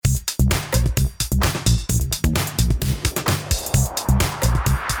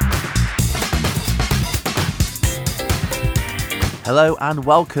Hello and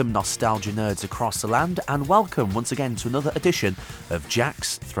welcome, nostalgia nerds across the land, and welcome once again to another edition of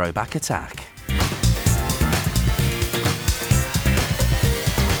Jack's Throwback Attack.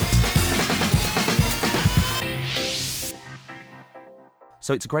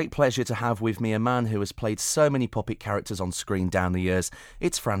 So it's a great pleasure to have with me a man who has played so many puppet characters on screen down the years.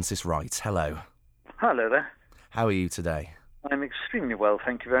 It's Francis Wright. Hello. Hello there. How are you today? I'm extremely well,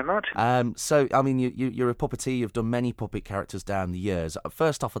 thank you very much. You're a puppeteer. You've done many puppet characters down the years.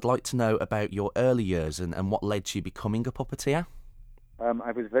 First off, I'd like to know about your early years and what led to you becoming a puppeteer.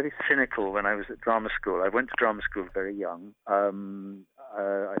 I was very cynical when I was at drama school. I went to drama school very young. I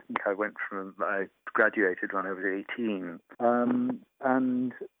think I graduated when I was 18.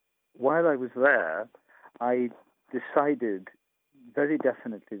 And while I was there, I decided very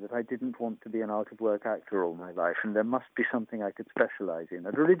definitely that I didn't want to be an out-of-work actor all my life, and there must be something I could specialize in.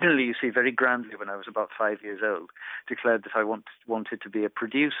 And originally, you see, very grandly, when I was about 5 years old, declared that I wanted to be a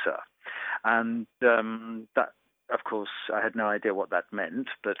producer. And that, of course, I had no idea what that meant,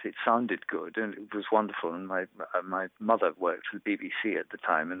 but it sounded good, and it was wonderful. And my mother worked for the BBC at the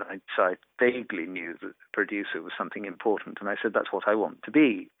time, and so I vaguely knew that the producer was something important, and I said, that's what I want to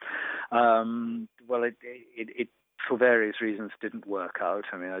be. It for various reasons, didn't work out.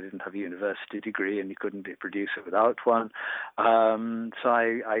 I mean, I didn't have a university degree, and you couldn't be a producer without one. So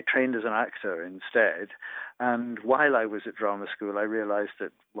I trained as an actor instead. And while I was at drama school, I realized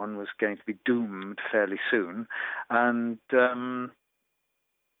that one was going to be doomed fairly soon. And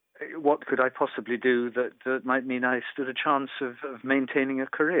what could I possibly do that might mean I stood a chance of maintaining a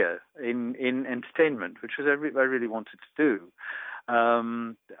career in entertainment, which was I really wanted to do.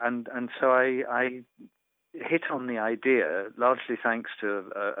 And so I hit on the idea, largely thanks to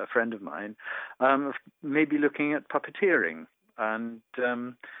a friend of mine, of maybe looking at puppeteering. And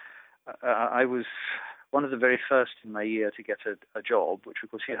I was one of the very first in my year to get a job, which,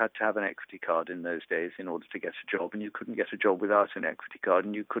 of course, you had to have an equity card in those days in order to get a job, and you couldn't get a job without an equity card,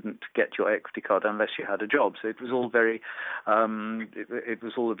 and you couldn't get your equity card unless you had a job. So it was all very, it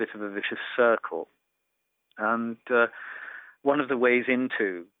was all a bit of a vicious circle. And one of the ways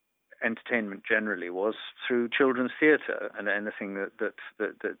into entertainment generally was through children's theatre and anything that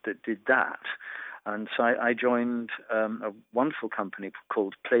did that. And so I joined a wonderful company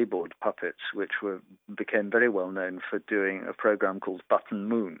called Playboard Puppets, which became very well known for doing a program called Button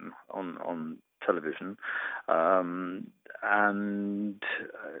Moon on television. When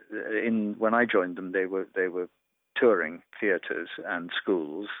I joined them, they were touring theatres and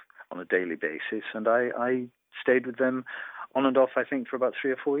schools on a daily basis, and I stayed with them on and off, I think, for about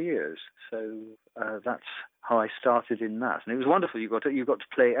 3 or 4 years. So that's how I started in that, and it was wonderful. You got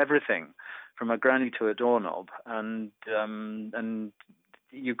to play everything, from a granny to a doorknob, and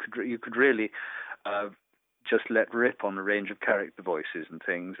you could really just let rip on a range of character voices and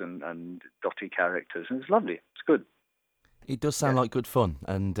things, and dotty characters, and it was lovely. It's good. It does sound like good fun,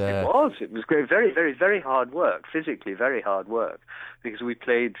 and It was great. Very, very, very hard work. Physically, very hard work, because we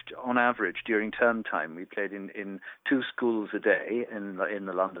played on average during term time. We played in 2 schools a day in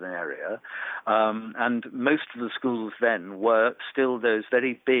the London area, and most of the schools then were still those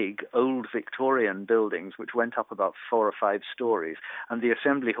very big old Victorian buildings which went up about 4 or 5 stories, and the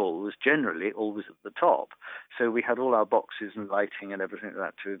assembly hall was generally always at the top. So we had all our boxes and lighting and everything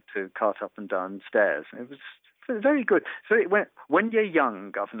like that to cart up and down stairs. It was very good. So when you're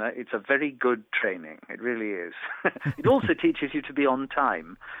young, Governor, it's a very good training. It really is. It also teaches you to be on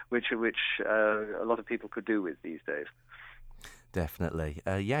time, which a lot of people could do with these days. Definitely.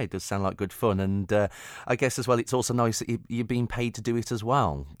 It does sound like good fun. And I guess as well, it's also nice that you're being paid to do it as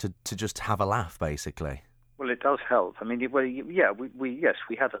well, to just have a laugh, basically. Well, it does help. I mean, we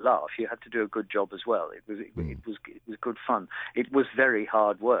had a laugh. You had to do a good job as well. It was good fun. It was very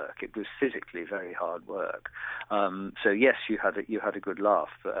hard work. It was physically very hard work. So yes, you had a good laugh,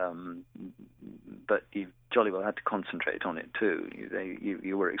 but you jolly well had to concentrate on it too.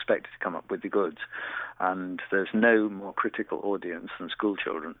 You were expected to come up with the goods, and there's no more critical audience than school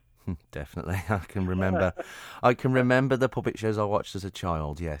children. Definitely. I can remember the puppet shows I watched as a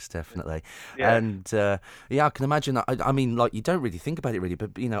child. Yes, definitely. Yeah. And I can imagine that. I mean, like, you don't really think about it really,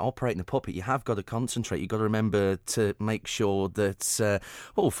 but operating a puppet, you have got to concentrate. You've got to remember to make sure that,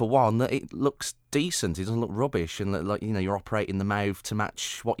 for one, that it looks decent. It doesn't look rubbish, and that, you're operating the mouth to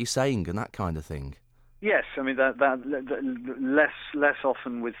match what you're saying and that kind of thing. Yes, I mean that less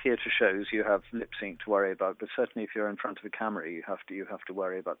often with theatre shows you have lip sync to worry about, but certainly if you're in front of a camera, you have to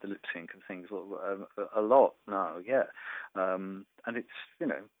worry about the lip sync and things a lot now. Yeah, and it's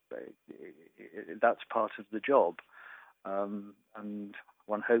that's part of the job, and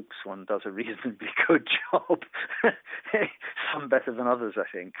one hopes one does a reasonably good job. Some better than others, I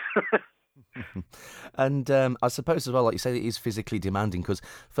think. And I suppose as well, like you say, it is physically demanding because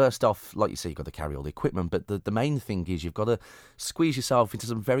first off, like you say, you've got to carry all the equipment, but the main thing is you've got to squeeze yourself into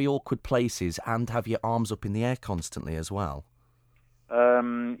some very awkward places and have your arms up in the air constantly as well.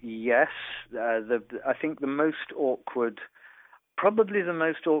 Yes. I think probably the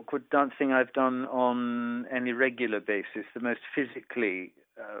most awkward dancing I've done on any regular basis, the most physically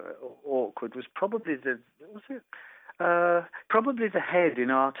awkward was probably probably the head in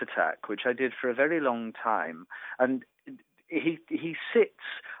Art Attack, which I did for a very long time. And he sits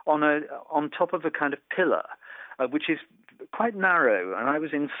on top of a kind of pillar, which is quite narrow, and I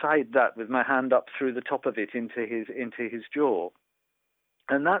was inside that with my hand up through the top of it into his jaw.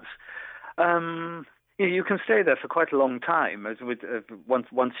 And that's you can stay there for quite a long time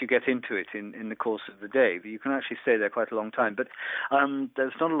once you get into it in the course of the day. But you can actually stay there quite a long time. But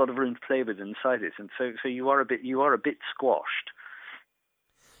there's not a lot of room to play with inside it, and so you are a bit squashed.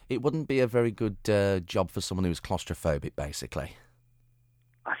 It wouldn't be a very good job for someone who's claustrophobic, basically.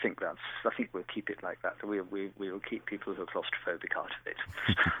 I think we'll keep it like that. We will keep people who are claustrophobic out of it.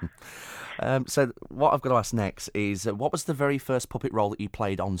 So what I've got to ask next is, what was the very first puppet role that you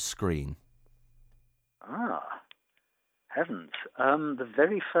played on screen? Heavens! The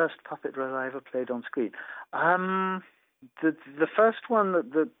very first puppet role I ever played on screen. The first one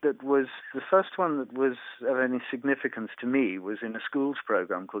that was of any significance to me was in a schools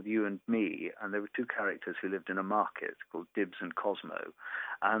program called You and Me, and there were two characters who lived in a market called Dibs and Cosmo,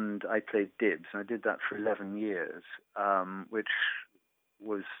 and I played Dibs, and I did that for 11 years, which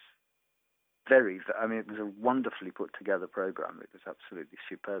was it was a wonderfully put together program. It was absolutely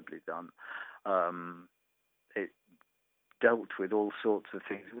superbly done. It dealt with all sorts of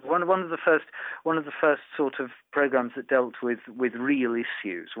things. It was one of the first sort of programs that dealt with real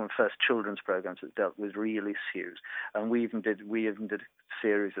issues. One of the first children's programs that dealt with real issues. And we even did a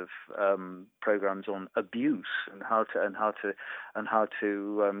series of programs on abuse and how to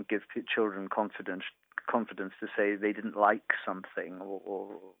give children confidence to say they didn't like something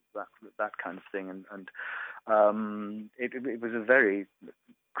or that kind of thing. And it was a very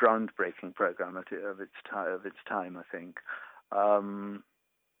groundbreaking program of its time, I think.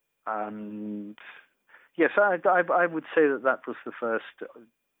 And yes, I would say that was the first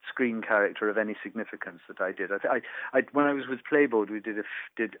screen character of any significance that I did. I when I was with Playboard, we did a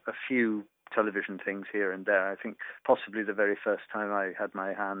few television things here and there. I think possibly the very first time I had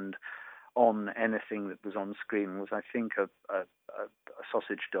my hand on anything that was on screen was, I think, a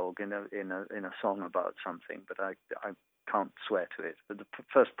sausage dog in a song about something, but I can't swear to it. But the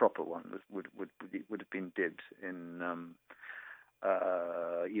first proper one would have been Dibs in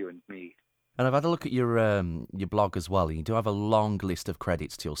You and Me. And I've had a look at your blog as well. You do have a long list of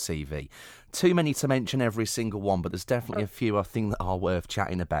credits to your CV. Too many to mention every single one, but there's definitely a few I think that are worth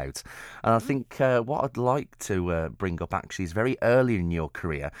chatting about. And I think what I'd like to bring up actually is very early in your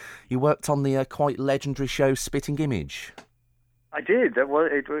career. You worked on the quite legendary show Spitting Image. I did. It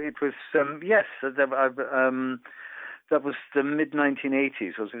was yes. That was the mid-1980s.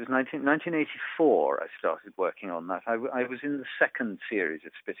 It was 1984 I started working on that. I was in the second series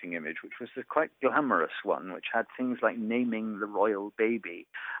of Spitting Image, which was the quite glamorous one, which had things like naming the royal baby,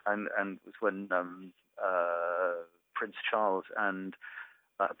 and was when Prince Charles and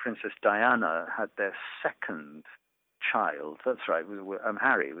Princess Diana had their second child. That's right.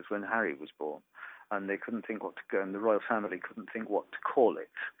 Harry. It was when Harry was born, and they couldn't think what to go, and the royal family couldn't think what to call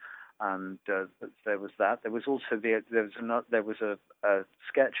it. And there was that. There was also there was a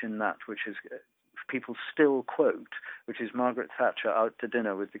sketch in that which is people still quote, which is Margaret Thatcher out to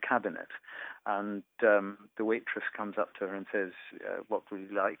dinner with the cabinet, and the waitress comes up to her and says, "What would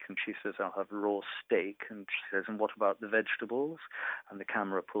you like?" And she says, "I'll have raw steak." And she says, "And what about the vegetables?" And the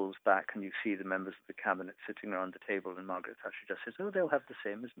camera pulls back, and you see the members of the cabinet sitting around the table, and Margaret Thatcher just says, "Oh, they'll have the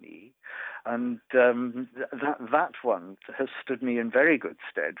same as me." And that one has stood me in very good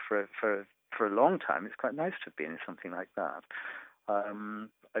stead for a long time. It's quite nice to have been in something like that.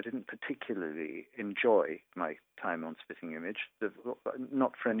 I didn't particularly enjoy my time on Spitting Image,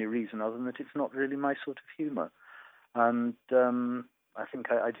 not for any reason other than that it's not really my sort of humour. And I think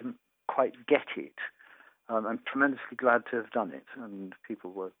I didn't quite get it. I'm tremendously glad to have done it, and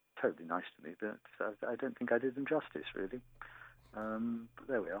people were totally nice to me, but I don't think I did them justice, really. But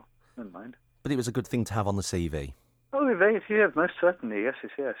there we are. Never mind. But it was a good thing to have on the CV. Oh, yeah, most certainly. Yes.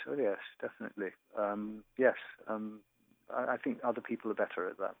 Oh, yes, definitely. Yes. I think other people are better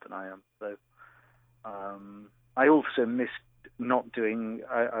at that than I am. So I also missed not doing.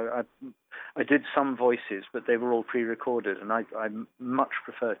 I did some voices, but they were all pre-recorded, and I much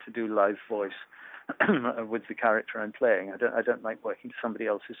prefer to do live voice with the character I'm playing. I don't like working to somebody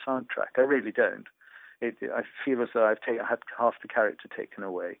else's soundtrack. I really don't. I feel as though I've had half the character taken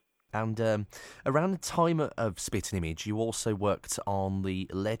away. And around the time of Spitting Image, you also worked on the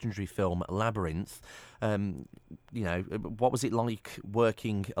legendary film Labyrinth. What was it like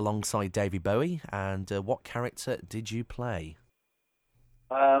working alongside David Bowie, and what character did you play?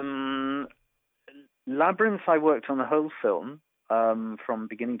 Labyrinth, I worked on the whole film from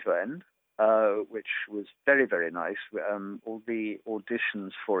beginning to end, which was very, very nice. All the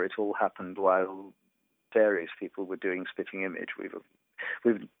auditions for it all happened while various people were doing Spitting Image.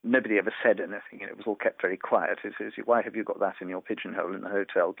 Nobody ever said anything, and it was all kept very quiet. Why have you got that in your pigeonhole in the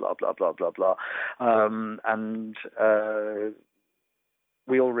hotel? Blah blah blah blah blah. And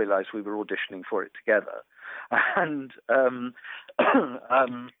we all realised we were auditioning for it together, and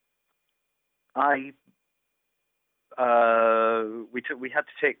we had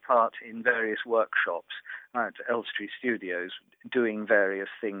to take part in various workshops at Elstree Studios, doing various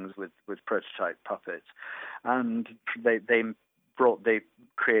things with prototype puppets, and they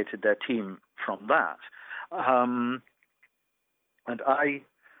created their team from that, and I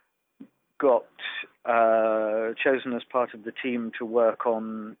got chosen as part of the team to work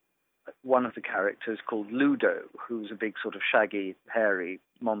on one of the characters called Ludo, who's a big sort of shaggy, hairy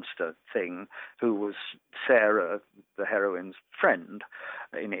monster thing, who was Sarah, the heroine's friend,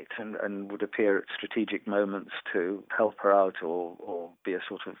 in it, and would appear at strategic moments to help her out or be a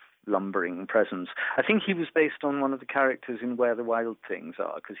sort of lumbering presence. I think he was based on one of the characters in Where the Wild Things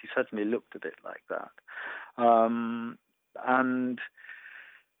Are, because he certainly looked a bit like that. And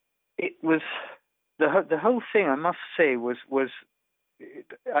it was the whole thing, I must say, was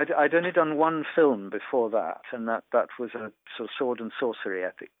I'd only done one film before that, and that was a sort of sword and sorcery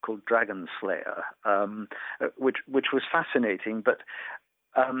epic called Dragon Slayer, which was fascinating, but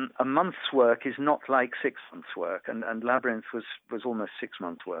a month's work is not like 6 months' work, and Labyrinth was almost 6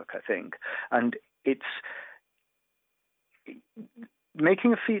 months' work, I think. And it's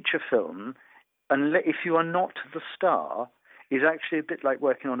making a feature film, and if you are not the star, is actually a bit like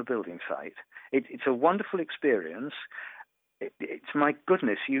working on a building site. It's a wonderful experience. It's my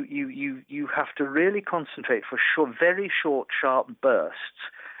goodness, you have to really concentrate for very short, sharp bursts,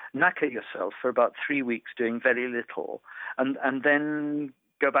 knacker yourself for about 3 weeks doing very little, and then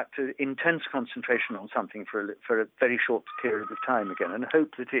go back to intense concentration on something for a very short period of time again, and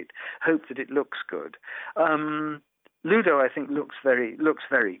hope that it looks good. Ludo, I think, looks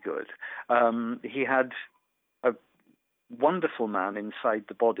very good. He had a wonderful man inside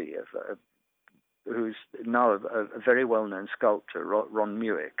the body of who's now a very well-known sculptor, Ron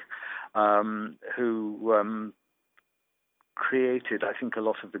Muick, who created, I think, a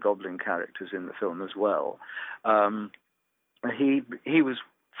lot of the goblin characters in the film as well. He was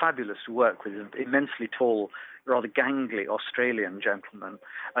fabulous to work with, an immensely tall, rather gangly Australian gentleman.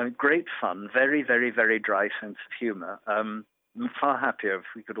 Great fun, very, very, very dry sense of humour. Far happier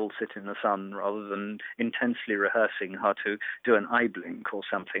if we could all sit in the sun rather than intensely rehearsing how to do an eye blink or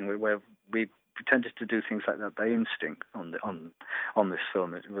something, where we tended to do things like that by instinct on this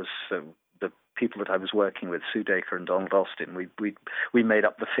film. It was the people that I was working with, Sue Dacre and Donald Austin. We made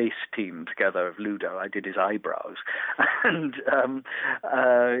up the face team together of Ludo. I did his eyebrows, and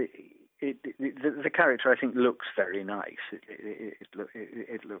the character, I think, looks very nice.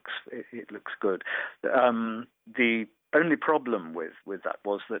 It looks good. The only problem with that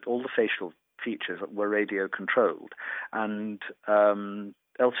was that all the facial features were radio controlled, and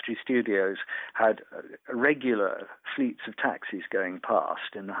Elstree Studios had regular fleets of taxis going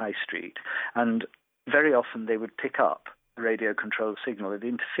past in the high street, and very often they would pick up the radio control signal and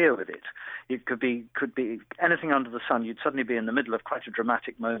interfere with it. It could be anything under the sun. You'd suddenly be in the middle of quite a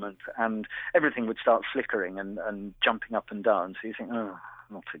dramatic moment, and everything would start flickering and jumping up and down. So you think, oh,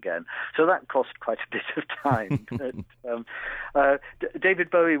 not again. So that cost quite a bit of time. But, David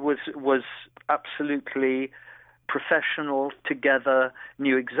Bowie was absolutely professional, together,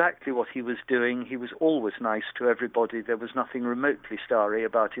 knew exactly what he was doing. He was always nice to everybody. There was nothing remotely starry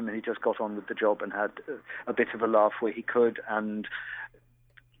about him, and he just got on with the job and had a bit of a laugh where he could and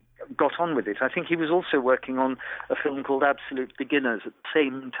got on with it. I think he was also working on a film called Absolute Beginners at the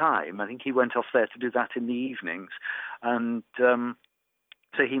same time. I think he went off there to do that in the evenings, and so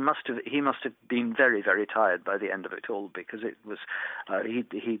he must have been very, very tired by the end of it all, because it was he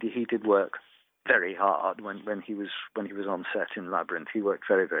did work very hard when he was on set in Labyrinth. He worked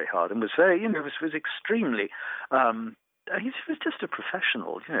very, very hard and was very, was extremely. He was just a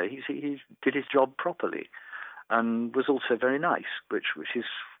professional. He did his job properly. and was also very nice, which is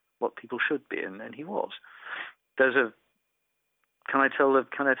what people should be, and he was. There's a Can I tell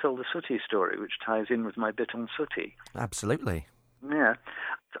the Sooty story, which ties in with my bit on Sooty? Absolutely. Yeah,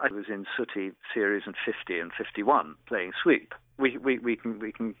 I was in Sooty series in 50 and 51 playing Sweep. We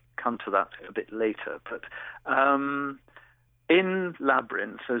can come to that a bit later, but in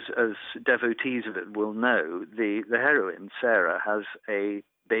Labyrinth, as devotees of it will know, the heroine Sarah has a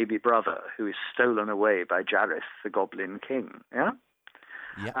baby brother who is stolen away by Jareth, the Goblin King. Yeah,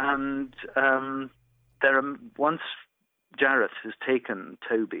 Yeah. and once Jareth has taken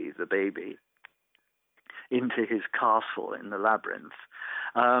Toby, the baby, into his castle in the labyrinth.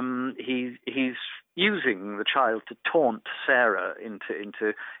 He's using the child to taunt Sarah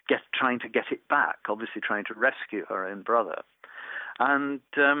into trying to get it back, obviously trying to rescue her own brother. And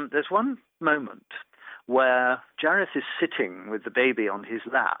there's one moment where Jareth is sitting with the baby on his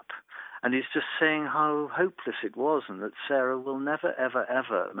lap, and he's just saying how hopeless it was and that Sarah will never, ever,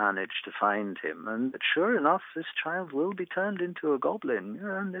 ever manage to find him. And that sure enough, this child will be turned into a goblin.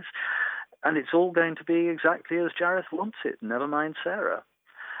 And it's all going to be exactly as Jareth wants it, never mind Sarah.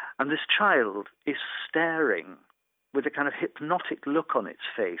 And this child is staring with a kind of hypnotic look on its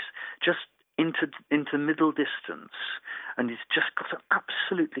face, just into middle distance. And it's just got an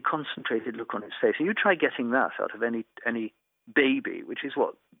absolutely concentrated look on its face. And you try getting that out of any baby, which is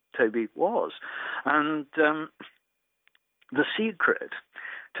what Toby was. And the secret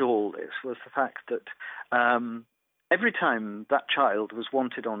to all this was the fact that every time that child was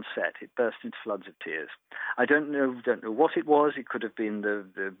wanted on set, it burst into floods of tears. I don't know what it was. It could have been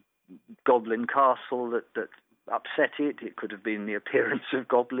the Goblin Castle that upset it. It could have been the appearance of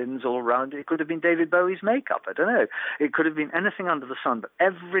goblins all around it. It could have been David Bowie's makeup. I don't know. It could have been anything under the sun. But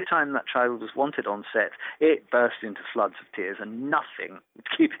every time that child was wanted on set, it burst into floods of tears, and nothing would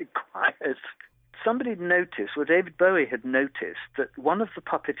keep it quiet. Somebody noticed, well, David Bowie had noticed that one of the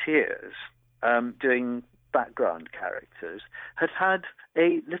puppeteers doing background characters had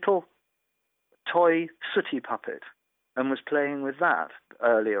a little toy sooty puppet and was playing with that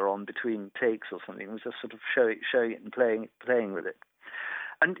earlier on between takes or something. It was just sort of showing it and playing with it.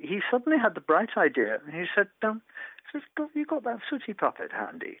 And he suddenly had the bright idea, and he said, you got that sooty puppet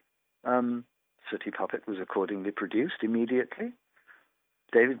handy? Sooty puppet was accordingly produced immediately.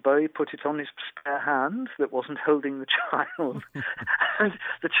 David Bowie put it on his spare hand that wasn't holding the child. And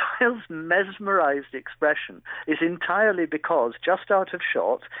the child's mesmerized expression is entirely because just out of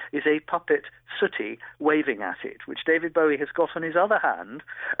shot is a puppet Sooty waving at it, which David Bowie has got on his other hand,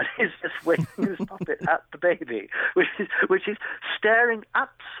 and is just waving his puppet at the baby, which is staring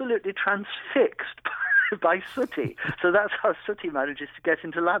absolutely transfixed by Sooty. So that's how Sooty manages to get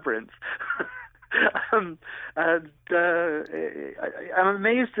into Labyrinth. And I'm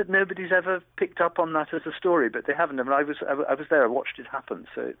amazed that nobody's ever picked up on that as a story, but they haven't. I mean, I was there. I watched it happen,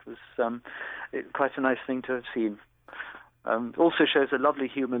 so it was quite a nice thing to have seen. Also shows a lovely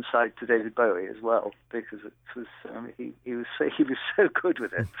human side to David Bowie as well, because it was he was so good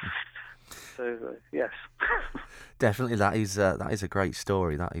with it. So yes, definitely that is a great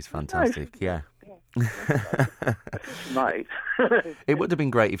story. That is fantastic. Yeah. Might. It would have been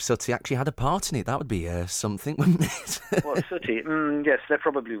great if Sooty actually had a part in it. That would be something, wouldn't it? What, Sooty? Yes, there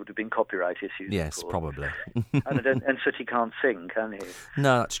probably would have been copyright issues. Yes, probably. and Sooty can't sing, can he?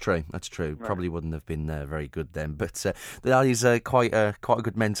 No, that's true. That's true. Right. Probably wouldn't have been very good then. But that is quite a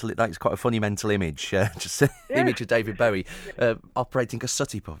good mental. That is quite a funny mental image. Just image of David Bowie operating a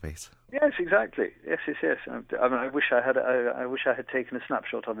Sooty puppet. Yes, exactly. Yes. I mean, I wish I had taken a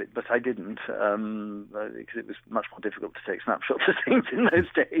snapshot of it, but I didn't, because it was much more difficult to take snapshots of things in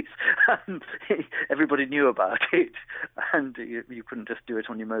those days. And everybody knew about it, and you couldn't just do it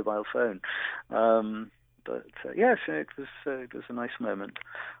on your mobile phone. But yes, it was a nice moment.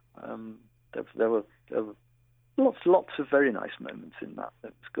 There were lots of very nice moments in that.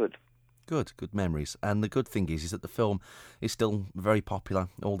 It was good. Good memories. And the good thing is that the film is still very popular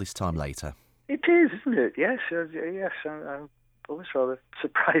all this time later. It is, isn't it? Yes. I'm always rather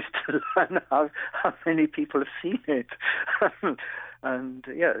surprised to learn how many people have seen it. And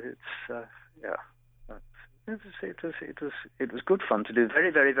it was good fun to do.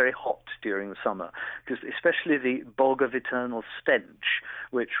 Very, very, very hot during the summer, because especially the Bog of Eternal Stench,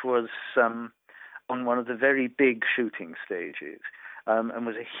 which was on one of the very big shooting stages. And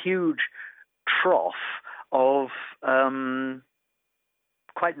was a huge trough of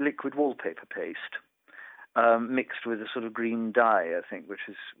quite liquid wallpaper paste, mixed with a sort of green dye, I think, which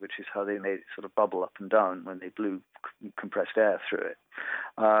is how they made it sort of bubble up and down when they blew compressed air through it.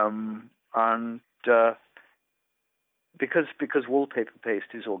 And because wallpaper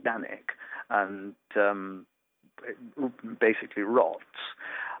paste is organic, and basically rots.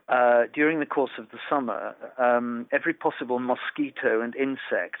 During the course of the summer, every possible mosquito and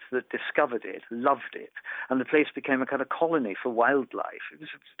insect that discovered it loved it, and the place became a kind of colony for wildlife. It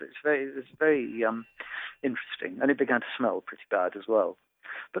was very interesting, and it began to smell pretty bad as well.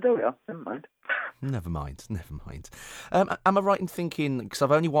 But there we are. Never mind. Never mind. Am I right in thinking, because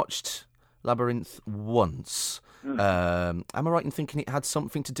I've only watched Labyrinth once, am I right in thinking it had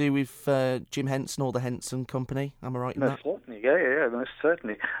something to do with Jim Henson or the Henson Company? Am I right in that? Certainly. Yeah, most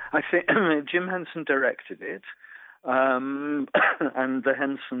certainly. I think Jim Henson directed it, and the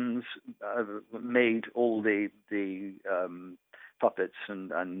Hensons made all the puppets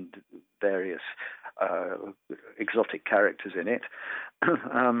and various exotic characters in it.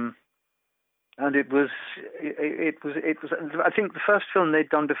 And it was. I think the first film they'd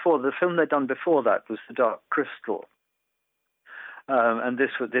done before. The film they'd done before that was The Dark Crystal, and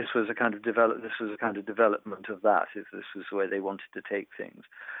this was a kind of development of that. This was the way they wanted to take things,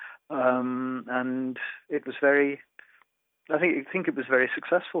 and it was very. I think it was very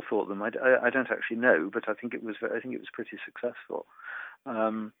successful for them. I don't actually know, but I think it was pretty successful.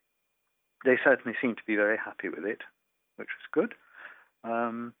 They certainly seemed to be very happy with it, which was good.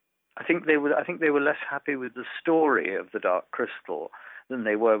 I think they were less happy with the story of The Dark Crystal than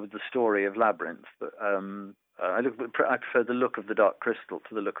they were with the story of Labyrinth. But I prefer the look of The Dark Crystal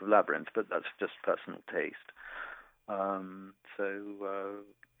to the look of Labyrinth, but that's just personal taste.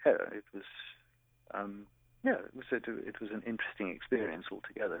 It was an interesting experience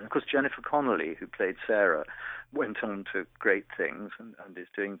altogether. And of course, Jennifer Connelly, who played Sarah, went on to great things and is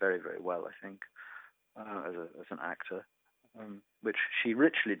doing very, very well, I think, as an actor. Which she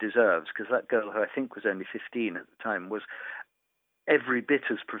richly deserves, because that girl, who I think was only 15 at the time, was every bit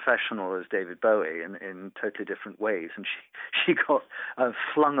as professional as David Bowie in totally different ways, and she got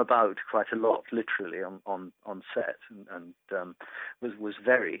flung about quite a lot, literally on set, and was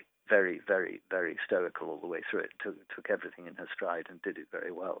very, very, very, very stoical all the way through it. Took everything in her stride and did it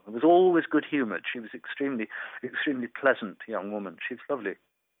very well. It was always good-humoured. She was extremely, extremely pleasant young woman. She was lovely.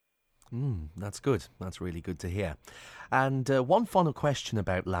 That's good. That's really good to hear. And one final question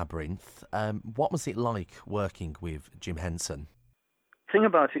about Labyrinth. What was it like working with Jim Henson? The thing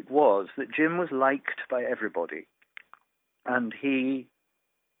about it was that Jim was liked by everybody. And he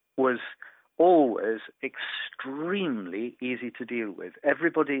was always extremely easy to deal with.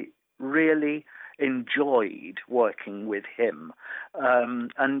 Everybody really enjoyed working with him.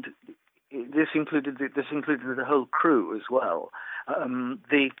 And this included the whole crew as well.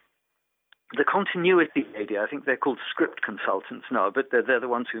 The continuity lady, I think they're called script consultants now, but they're the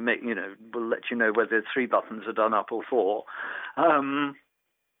ones who will let you know whether 3 buttons are done up or 4.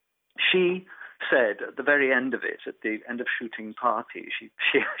 She said at the very end of it, at the end of shooting party,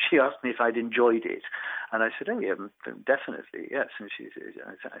 she asked me if I'd enjoyed it, and I said, "Oh yeah, definitely, yes." And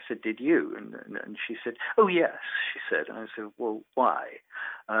I said, "Did you?" And she said, "Oh yes," she said. And I said, "Well, why?"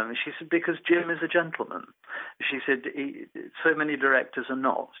 She said, "Because Jim is a gentleman." She said, "So many directors are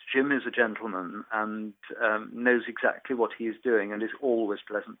not. Jim is a gentleman and knows exactly what he is doing and is always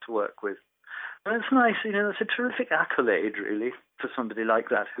pleasant to work with." And it's nice, it's a terrific accolade, really, for somebody like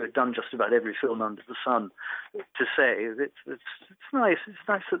that who had done just about every film under the sun, to say. It's nice. It's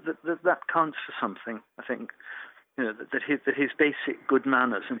nice that counts for something, I think. That his basic good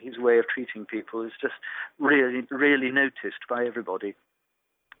manners and his way of treating people is just really, really noticed by everybody.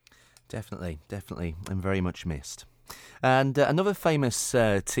 Definitely, and very much missed. And another famous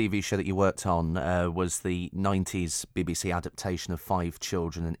TV show that you worked on was the 90s BBC adaptation of Five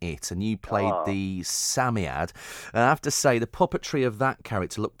Children and It, and you played the Psammead. I have to say, the puppetry of that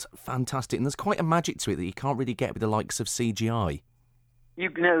character looked fantastic, and there's quite a magic to it that you can't really get with the likes of CGI.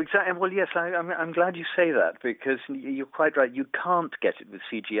 Exactly. Well, yes, I'm glad you say that, because you're quite right. You can't get it with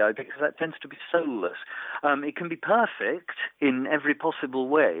CGI because that tends to be soulless. It can be perfect in every possible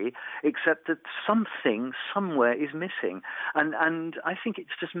way, except that something somewhere is missing, and I think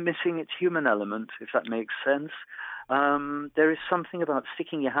it's just missing its human element, if that makes sense. There is something about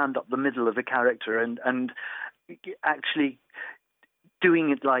sticking your hand up the middle of a character and actually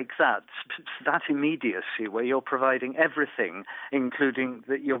doing it like that immediacy where you're providing everything, including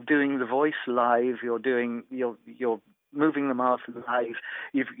that you're doing the voice live, you're moving the mouth live,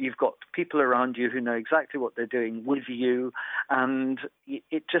 you've got people around you who know exactly what they're doing with you, and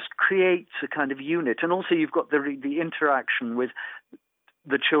it just creates a kind of unit. And also you've got the interaction with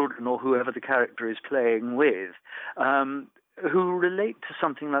the children or whoever the character is playing with, who relate to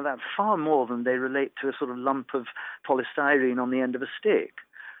something like that far more than they relate to a sort of lump of polystyrene on the end of a stick.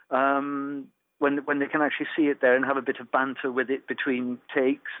 When they can actually see it there and have a bit of banter with it between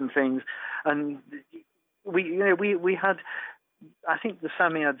takes and things. And we had, I think the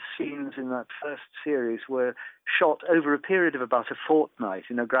Samiad scenes in that first series were shot over a period of about a fortnight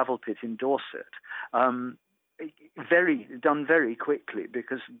in a gravel pit in Dorset. Done very quickly,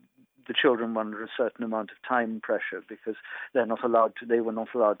 because the children were under a certain amount of time pressure, because they were not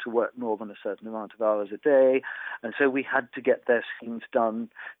allowed to work more than a certain amount of hours a day, and so we had to get their scenes done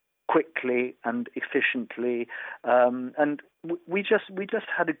quickly and efficiently, and we just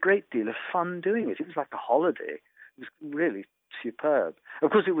had a great deal of fun doing it. It was like a holiday. It was really superb. Of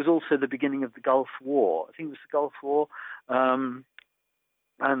course, it was also the beginning of the Gulf War. I think it was the Gulf War,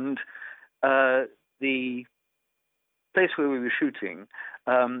 and the place where we were shooting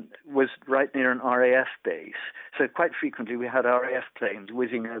was right near an RAF base. So quite frequently we had RAF planes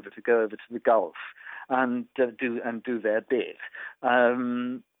whizzing over to the Gulf and do their bit,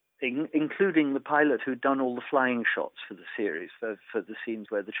 including the pilot who'd done all the flying shots for the series, for the scenes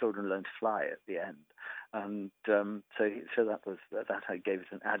where the children learned to fly at the end. And so that gave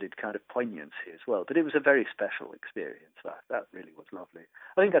it an added kind of poignancy as well. But it was a very special experience. That really was lovely.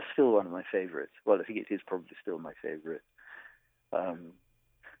 I think that's still one of my favourites. Well, I think it is probably still my favourite.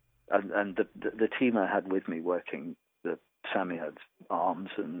 And the team I had with me working the Samiad's arms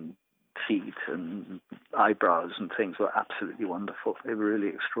and feet and eyebrows and things were absolutely wonderful. They were really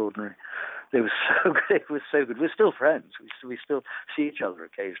extraordinary. They were so good. It was so good. We're still friends. We still see each other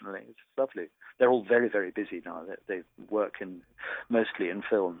occasionally. It's lovely. They're all very, very busy now. They work mostly in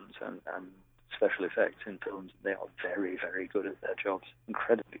films and special effects in films. They are very, very good at their jobs.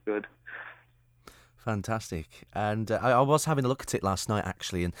 Incredibly good. Fantastic. And I was having a look at it last night,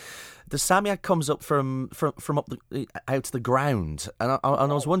 actually, and the Samiad comes up from up out of the ground, and I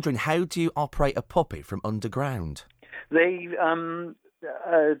was wondering, how do you operate a puppet from underground? They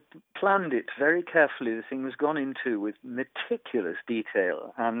planned it very carefully. The thing was gone into with meticulous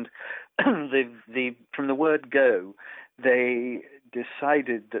detail, and from the word go, they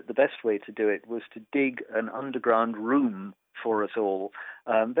decided that the best way to do it was to dig an underground room for us all.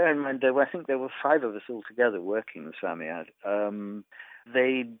 Bear in mind, I think there were 5 of us all together working the Samiad.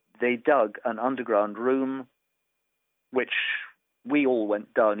 They dug an underground room, which we all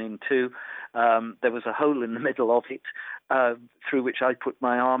went down into. There was a hole in the middle of it, through which I put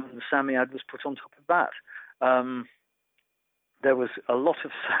my arm, and the Samiad was put on top of that. There was a lot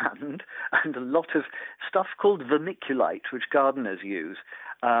of sand and a lot of stuff called vermiculite, which gardeners use,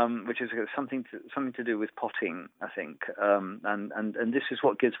 which is something to do with potting, I think. And this is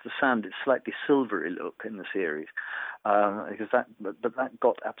what gives the sand its slightly silvery look in the series, because that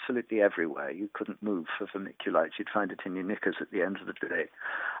got absolutely everywhere. You couldn't move for vermiculite; you'd find it in your knickers at the end of the day.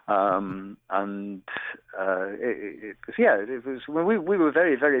 It was. Well, we were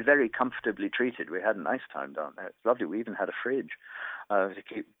very, very, very comfortably treated. We had a nice time down there. It's lovely. We even had a fridge to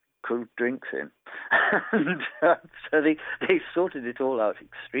keep cool drinks in. And so they sorted it all out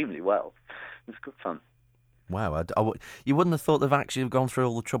extremely well. It was good fun. Wow, you wouldn't have thought they've actually gone through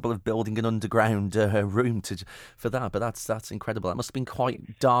all the trouble of building an underground room for that, but that's incredible. That must have been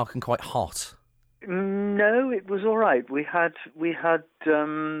quite dark and quite hot. No, it was all right. We had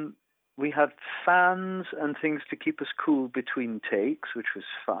fans and things to keep us cool between takes, which was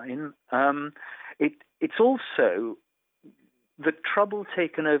fine. It's also the trouble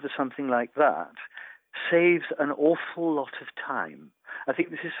taken over something like that saves an awful lot of time. I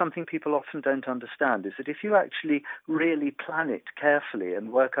think this is something people often don't understand, is that if you actually really plan it carefully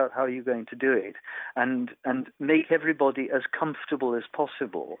and work out how you're going to do it and make everybody as comfortable as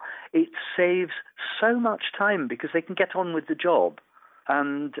possible, it saves so much time because they can get on with the job.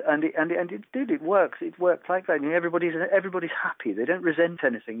 And it did. It worked. It worked like that. Everybody's happy. They don't resent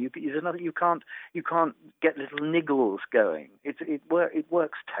anything. You can't get little niggles going. It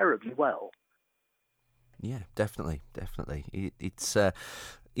works terribly well. Yeah, definitely. It's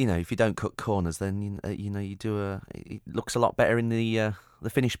if you don't cut corners, then you do it looks a lot better in the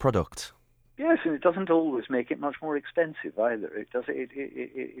finished product. Yes, and it doesn't always make it much more expensive either. It does.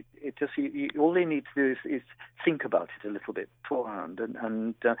 It just all they need to do is think about it a little bit beforehand,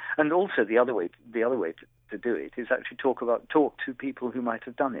 and also the other way to do it is actually talk to people who might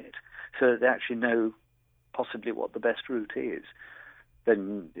have done it, so that they actually know possibly what the best route is.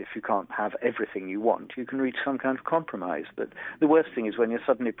 Then, if you can't have everything you want, you can reach some kind of compromise. But the worst thing is when you're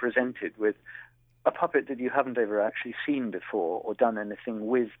suddenly presented with a puppet that you haven't ever actually seen before or done anything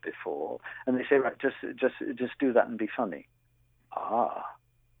with before, and they say, right, just do that and be funny.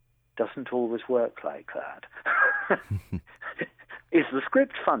 Doesn't always work like that. Is the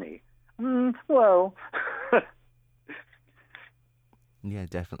script funny? Well. Yeah,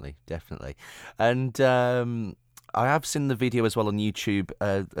 definitely. And I have seen the video as well on YouTube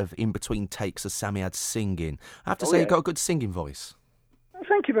of in between takes of Samyad singing. I have to say, you've got a good singing voice.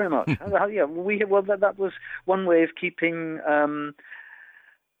 Thank you very much. That was one way of keeping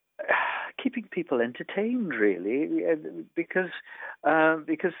people entertained, really, because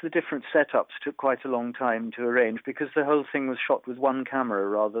the different setups took quite a long time to arrange, because the whole thing was shot with one camera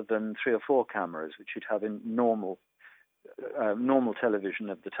rather than 3 or 4 cameras, which you'd have in normal television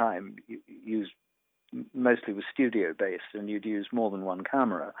of the time. Used mostly was studio based, and you'd use more than one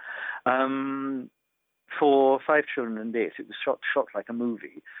camera. For Five Children and This, it was shot like a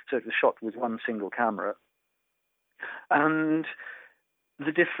movie, so it was shot with one single camera, and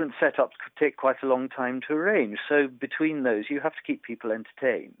the different setups could take quite a long time to arrange. So between those, you have to keep people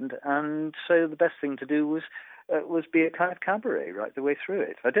entertained, and so the best thing to do was be a kind of cabaret right the way through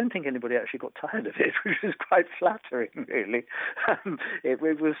it. I don't think anybody actually got tired of it, which was quite flattering, really. I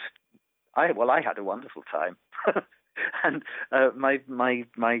had a wonderful time. And my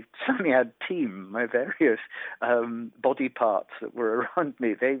Samyad team, my various body parts that were around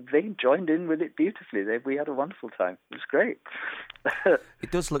me, they joined in with it beautifully. We had a wonderful time. It was great.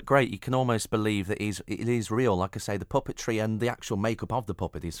 It does look great. You can almost believe that it is real. Like I say, the puppetry and the actual makeup of the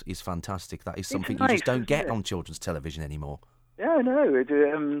puppet is fantastic. That is something you just don't get on children's television anymore. Yeah, no.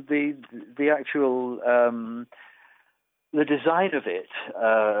 The actual the design of it,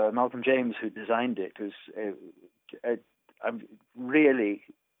 Malcolm James, who designed it, was really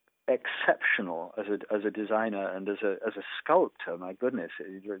exceptional as a designer and as a sculptor. My goodness,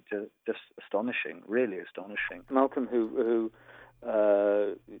 just astonishing, really astonishing. Malcolm, who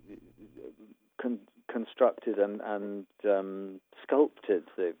constructed and sculpted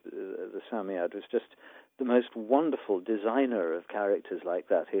the Samyad, was just the most wonderful designer of characters like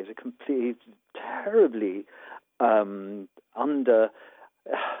that. He's terribly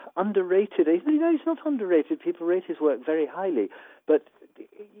underrated. He's not underrated. People rate his work very highly, but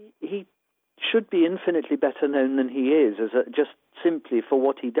he should be infinitely better known than he is, just simply for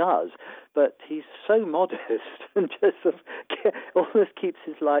what he does. But he's so modest and just sort of almost keeps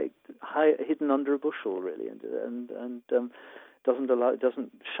his light hidden under a bushel, really, and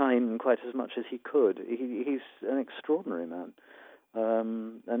doesn't shine quite as much as he could. He's an extraordinary man.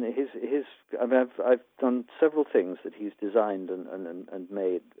 And I've done several things that he's designed and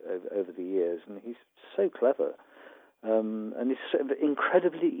made over the years, and he's so clever, and he's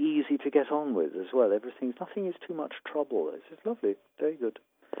incredibly easy to get on with as well. Nothing is too much trouble. It's just lovely, very good.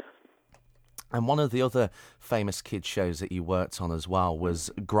 And one of the other famous kids shows that you worked on as well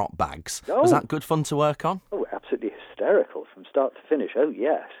was Grot Bags. Oh. Was that good fun to work on? Oh, absolutely hysterical from start to finish. Oh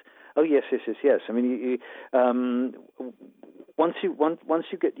yes. I mean, once you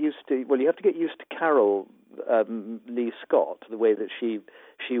get used to, you have to get used to Carol Lee Scott, the way that she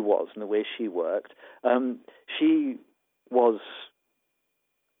was and the way she worked. She was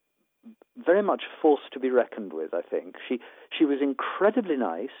very much a force to be reckoned with, I think. She was incredibly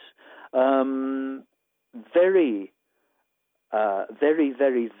nice, very, very,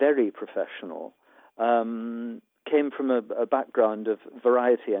 very, very professional. Came from a background of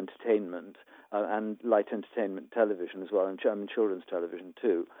variety entertainment and light entertainment television as well, and children's television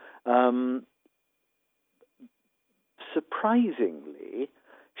too. Surprisingly,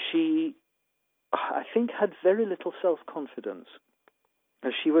 she, I think, had very little self-confidence.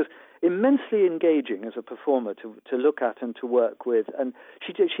 She was immensely engaging as a performer to look at and to work with, and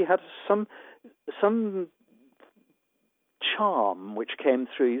she had some charm which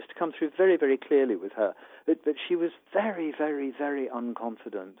used to come through very, very clearly with her, but she was very, very, very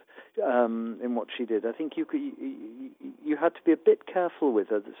unconfident in what she did. I think you had to be a bit careful with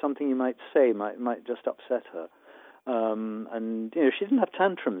her, that something you might say might just upset her. And she didn't have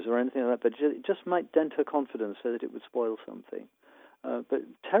tantrums or anything like that, but it just might dent her confidence so that it would spoil something. But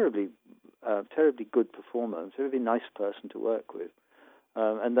terribly good performer, a very nice person to work with.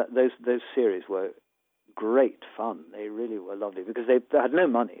 And those series were great fun. They really were lovely because they had no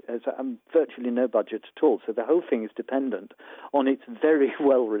money. There's virtually no budget at all. So the whole thing is dependent on its very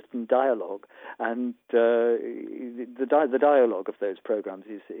well-written dialogue. And the dialogue of those programs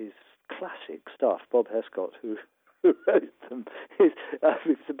is classic stuff. Bob Hescott, who wrote them, it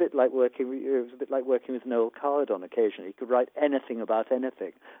was a bit like working with Noel Coward on occasion. He could write anything about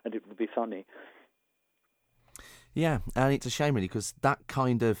anything, and it would be funny. Yeah, and it's a shame really because that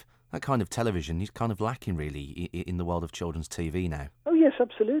kind of television is kind of lacking really in the world of children's TV now. Oh yes,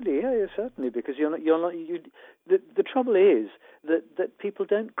 absolutely. Yeah, certainly, because the trouble is that people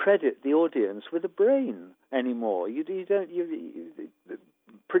don't credit the audience with a brain anymore.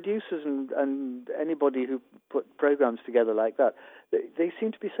 producers and anybody who put programs together like that, they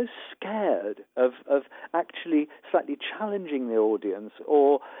seem to be so scared of actually slightly challenging the audience,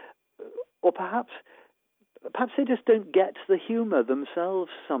 or perhaps they just don't get the humour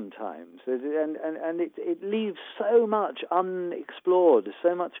themselves sometimes, and it leaves so much unexplored,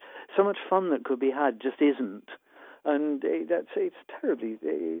 so much fun that could be had just isn't, and it's terribly.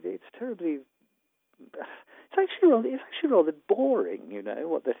 It's actually rather boring, you know.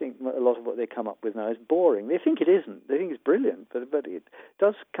 What they think, a lot of what they come up with now is boring. They think it isn't. They think it's brilliant, but it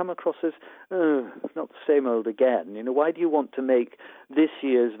does come across as not the same old again. You know, why do you want to make this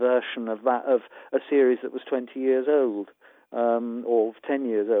year's version of a series that was 20 years old, or 10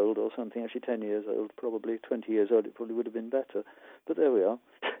 years old, or something? Actually, 10 years old, probably 20 years old. It probably would have been better. But there we are.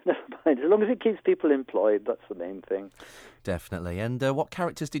 Never mind. As long as it keeps people employed, that's the main thing. Definitely. And what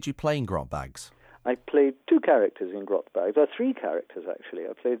characters did you play in Grotbags? I played 2 characters in Grotbags, or 3 characters actually.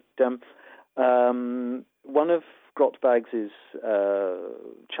 I played one of Grotbags'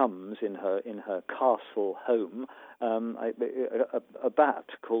 chums in her castle home, a bat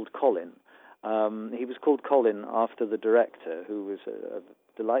called Colin. He was called Colin after the director, who was a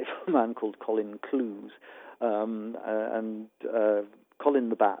delightful man called Colin Clews, and Colin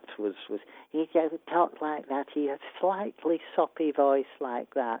the Bat was he talked like that. He had a slightly soppy voice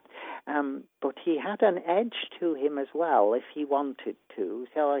like that, but he had an edge to him as well if he wanted to,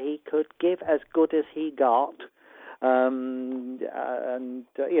 so he could give as good as he got.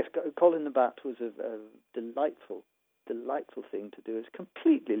 Yes, Colin the Bat was a delightful thing to do. It's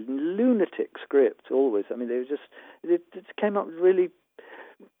completely lunatic script always. I mean, it came up with really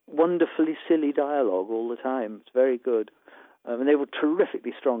wonderfully silly dialogue all the time. It's very good. And they were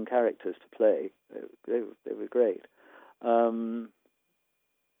terrifically strong characters to play. They were great. And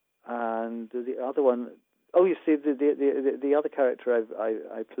the other one, you see, the other character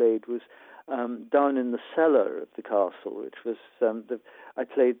I played was down in the cellar of the castle, which was I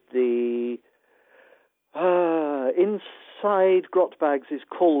played the inside Grotbags'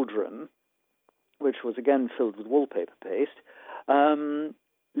 cauldron, which was again filled with wallpaper paste.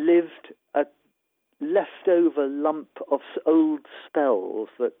 Lived a leftover lump of old spells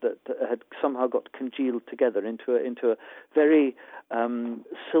that had somehow got congealed together into a very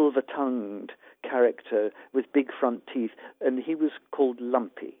silver-tongued character with big front teeth, and he was called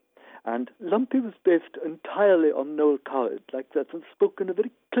Lumpy. And Lumpy was based entirely on Noel Coward, like that, and spoke in a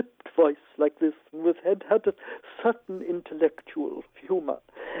very clipped voice like this, and had a certain intellectual humour.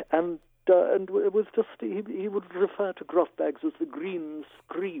 And it was just, he would refer to Grotbags as the Green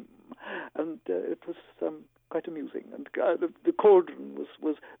Scream, and it was quite amusing. And the cauldron was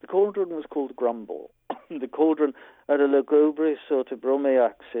called Grumble. The cauldron had a lugubrious sort of Brummie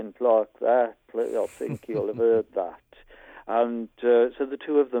accent like that. I think you'll have heard that. And so the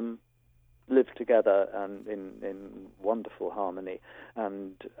two of them lived together and in wonderful harmony,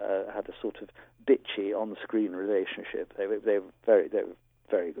 and had a sort of bitchy on-screen relationship. They were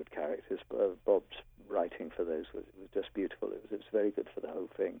very good characters. Bob's writing for those was just beautiful. It was very good for the whole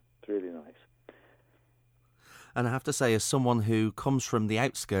thing. It's really nice. And I have to say, as someone who comes from the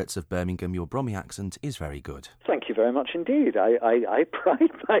outskirts of Birmingham, your Brummie accent is very good. Thank you very much indeed. I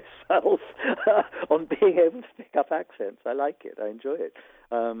pride myself on being able to pick up accents. I like it. I enjoy it.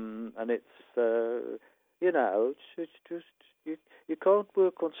 And it's, it's just, you can't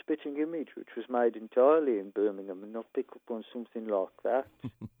work on Spitting Image, which was made entirely in Birmingham, and not pick up on something like that.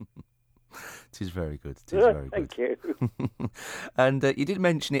 It is very good. It is very good. Thank you. And you did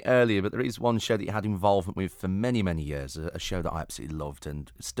mention it earlier, but there is one show that you had involvement with for many, many years, a show that I absolutely loved and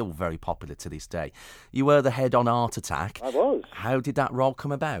still very popular to this day. You were the head on Art Attack. I was. How did that role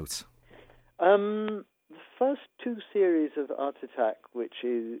come about? The first 2 series of Art Attack, which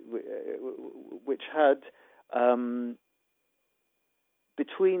had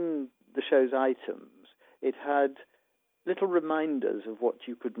between the show's items, it had little reminders of what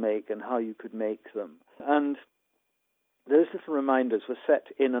you could make and how you could make them. And those little reminders were set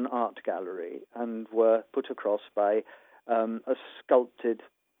in an art gallery and were put across by a sculpted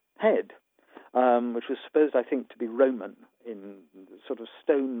head, which was supposed, I think, to be Roman, in sort of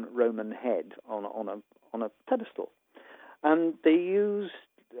stone Roman head on a pedestal. And they used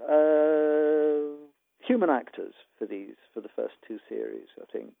human actors for the first 2 series, I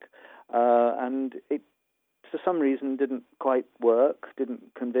think. And it, for some reason, didn't quite work,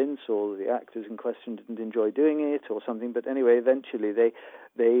 didn't convince, or the actors in question didn't enjoy doing it or something. But anyway, eventually they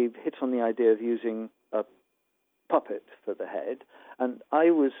hit on the idea of using a puppet for the head. And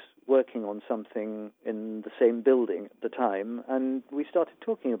I was working on something in the same building at the time, and we started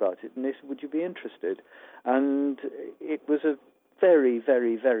talking about it, and they said, would you be interested? And it was a very,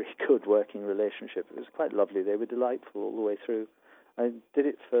 very, very good working relationship. It was quite lovely. They were delightful all the way through. I did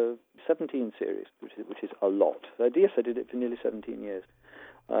it for 17 series, which is a lot. Yes, I did it for nearly 17 years.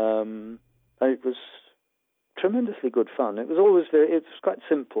 And it was tremendously good fun. It was quite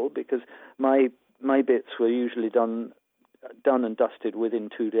simple because my bits were usually done and dusted within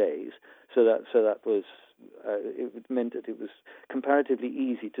 2 days. So that was it meant that it was comparatively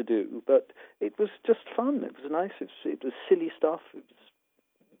easy to do, but it was just fun. It was nice. It was silly stuff. It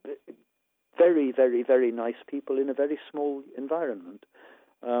was very, very, very nice people in a very small environment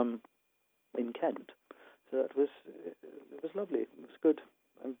in Kent. So it was lovely. It was good.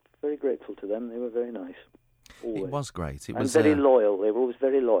 I'm very grateful to them. They were very nice. Always. It was great. It and was very loyal. They were always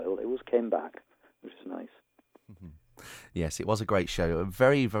very loyal. They always came back, which is nice. Mm-hmm. Yes, it was a great show. A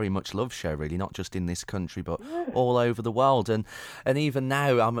very, very much loved show, really, not just in this country, but all over the world. And even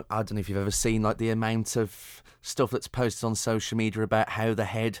now, I don't know if you've ever seen like the amount of stuff that's posted on social media about how the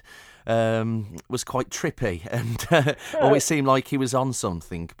head was quite trippy and always seemed like he was on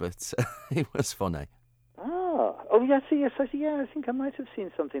something, but it was funny. Oh yes, I think I might have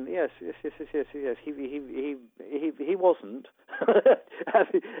seen something. Yes. He wasn't.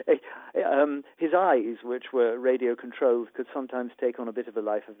 His eyes, which were radio controlled, could sometimes take on a bit of a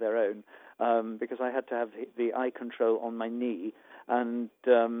life of their own, because I had to have the eye control on my knee and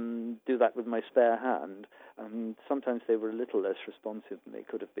do that with my spare hand. And sometimes they were a little less responsive than they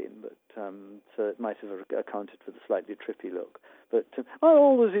could have been, but so it might have accounted for the slightly trippy look. But I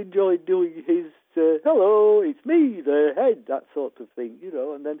always enjoyed doing his hello, it's me, the head, that sort of thing,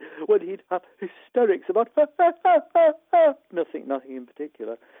 and then when he'd have hysterics about nothing in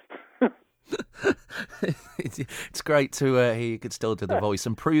particular. It's great to hear you could still do the voice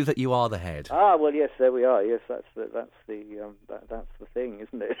and prove that you are the head. Ah, well, yes, there we are. Yes, that's the thing,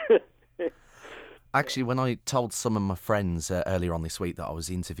 isn't it? Actually, when I told some of my friends earlier on this week that I was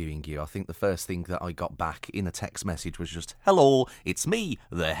interviewing you, I think the first thing that I got back in a text message was just, hello, it's me,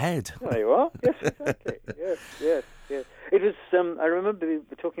 the head. There you are. Yes, exactly. Yes. It was, I remember we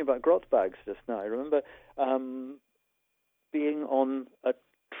were talking about grot bags just now. I remember being on a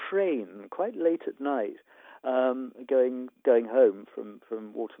train quite late at night, going home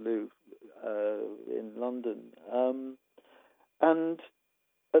from Waterloo in London, and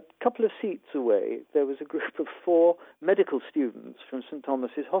a couple of seats away, there was a group of 4 medical students from St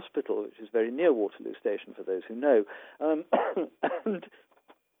Thomas's Hospital, which is very near Waterloo Station, for those who know. And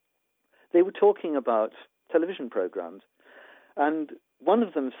they were talking about television programs. And one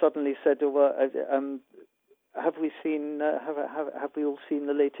of them suddenly said, well, have we all seen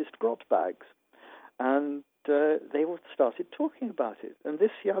the latest grot bags? And they all started talking about it, and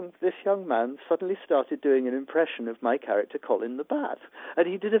this young man suddenly started doing an impression of my character Colin the Bat, and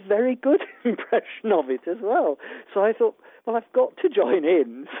he did a very good impression of it as well. So I thought, well, I've got to join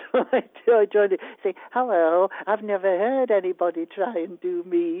in. So I joined in, saying, "Hello, I've never heard anybody try and do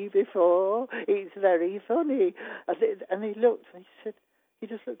me before. It's very funny." And he looked, and he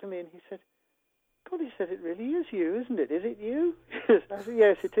just looked at me, and he said, God, he said, it really is you, isn't it? Is it you? I said,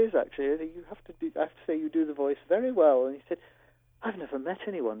 yes, it is, actually. I have to say you do the voice very well. And he said, I've never met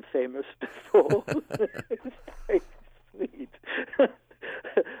anyone famous before. It was very sweet.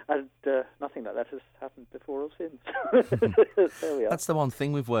 And nothing like that has happened before or since. There we are. That's the one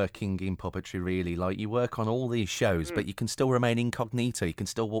thing with working in puppetry, really. Like, you work on all these shows, but you can still remain incognito. You can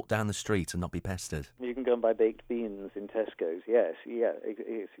still walk down the street and not be pestered. You can go and buy baked beans in Tesco's. Yes,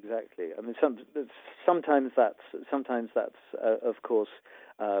 exactly. I mean, sometimes that's of course,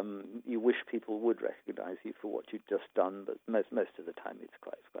 you wish people would recognise you for what you've just done, but most of the time it's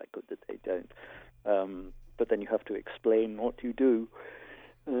quite good that they don't. But then you have to explain what you do.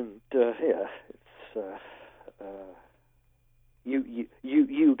 And it's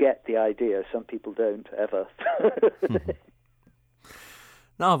you get the idea. Some people don't ever.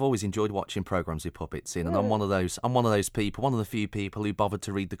 No, I've always enjoyed watching programmes with puppets in, and I'm one of those people, one of the few people who bothered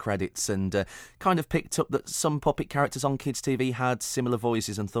to read the credits and kind of picked up that some puppet characters on kids' TV had similar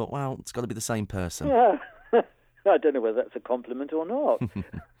voices and thought, well, it's got to be the same person. Yeah. I don't know whether that's a compliment or not.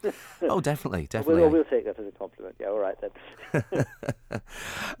 Oh, definitely. We'll take that as a compliment. Yeah, all right then.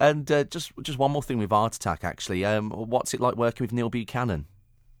 And just one more thing with Art Attack, actually. What's it like working with Neil Buchanan?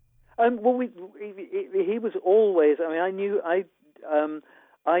 Well, he was always. I mean,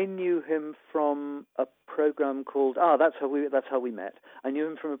 I knew him from a program called. That's how we met. I knew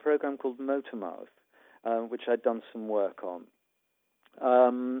him from a program called Motormouth, which I'd done some work on,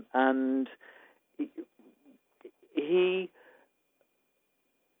 and.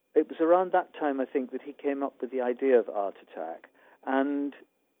 It was around that time, I think, that he came up with the idea of Art Attack, and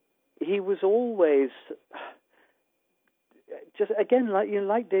he was always just again,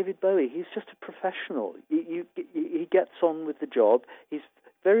 like David Bowie, he's just a professional. He gets on with the job. He's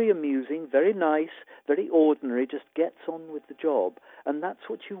very amusing, very nice, very ordinary. Just gets on with the job, and that's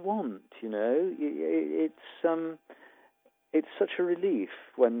what you want. It's such a relief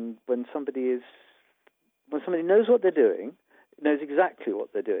when somebody knows what they're doing, knows exactly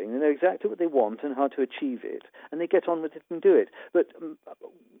what they're doing, they know exactly what they want and how to achieve it, and they get on with it and do it. But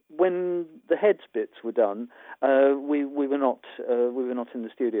when the heads bits were done, we were not in the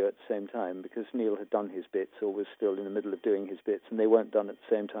studio at the same time, because Neil had done his bits or was still in the middle of doing his bits, and they weren't done at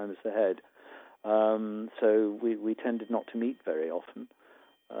the same time as the head. So we tended not to meet very often.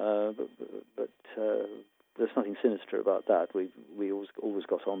 But there's nothing sinister about that. We always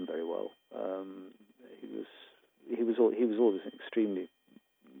got on very well. He was always extremely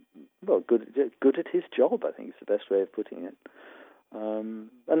good at his job, I think is the best way of putting it. And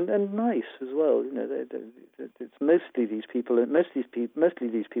nice as well. It's mostly these people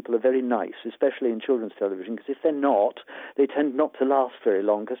are very nice, especially in children's television, because if they're not, they tend not to last very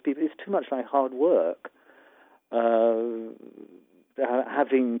long, because it's too much like hard work.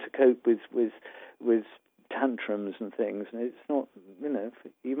 Having to cope with tantrums and things, and it's not.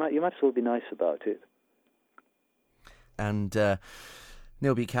 You might as well be nice about it. And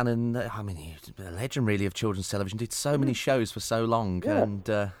Neil Buchanan, he's a legend really of children's television. Did so many shows for so long, and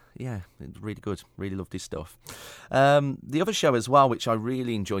it's really good. Really loved his stuff. The other show as well, which I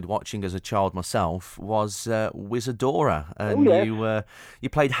really enjoyed watching as a child myself, was Wizardora, and you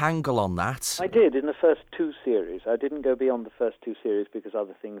played Hangul on that. I did in the first 2 series. I didn't go beyond the first 2 series because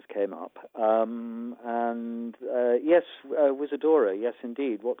other things came up. Wizardora, yes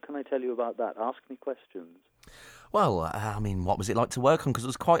indeed. What can I tell you about that? Ask me questions. Well, what was it like to work on? Because it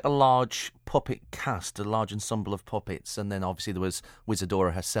was quite a large puppet cast, a large ensemble of puppets, and then obviously there was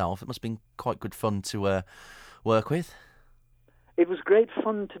Wizardora herself. It must have been quite good fun to work with. It was great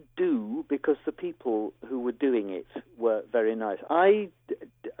fun to do because the people who were doing it were very nice. I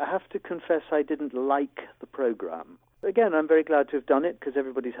have to confess I didn't like the programme. Again, I'm very glad to have done it because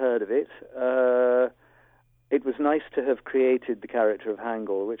everybody's heard of it. It was nice to have created the character of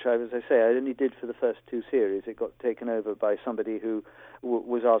Hangul, which I only did for the first 2 series. It got taken over by somebody who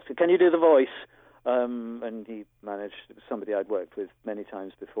was asked, "Can you do the voice?" And he managed. It was somebody I'd worked with many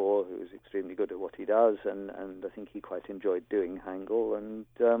times before, who was extremely good at what he does, and I think he quite enjoyed doing Hangul. And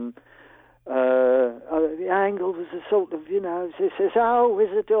Hangul was a sort of, he says, "Oh,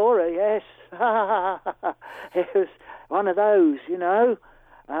 Wizardora, yes." It was one of those,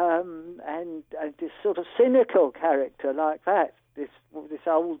 and this sort of cynical character like that. This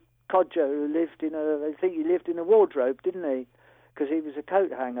old codger who lived I think he lived in a wardrobe, didn't he? Because he was a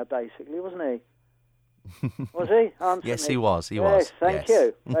coat hanger, basically, wasn't he? Was he? Yes, he was. Yes, thank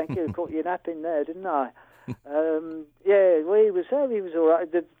you. Caught you napping there, didn't I? He was all right.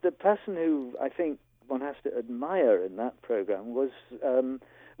 The person who I think one has to admire in that programme was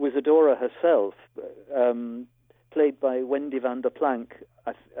Wizardora herself, played by Wendy van der Planck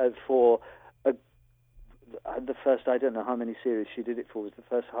for the first, I don't know how many series she did it for, was the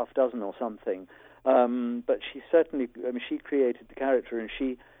first half dozen or something. But she certainly, she created the character and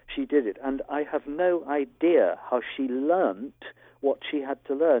she did it. And I have no idea how she learnt what she had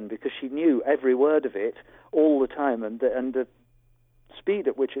to learn, because she knew every word of it all the time. And the speed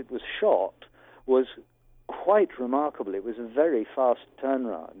at which it was shot was quite remarkable. It was a very fast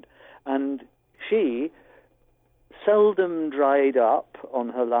turnaround. And she seldom dried up on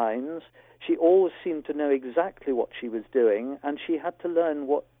her lines. She always seemed to know exactly what she was doing, and she had to learn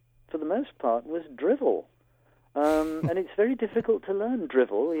what, for the most part, was drivel. And it's very difficult to learn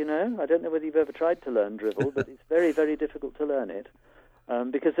drivel, I don't know whether you've ever tried to learn drivel, but it's very, very difficult to learn it,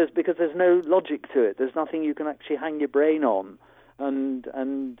 because there's no logic to it. There's nothing you can actually hang your brain on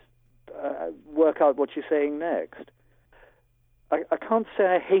and work out what you're saying next. I can't say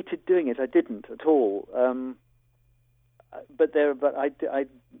I hated doing it. I didn't at all. But I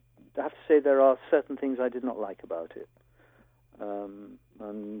have to say there are certain things I did not like about it,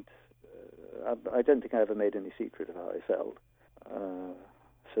 and I don't think I ever made any secret of how I felt.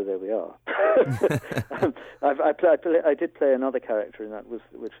 So there we are. I did play another character in that,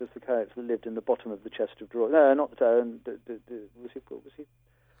 which was the character that lived in the bottom of the chest of drawers. No, not was he?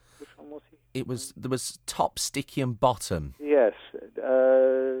 Which one was he? There was top, sticky, and bottom. Yes.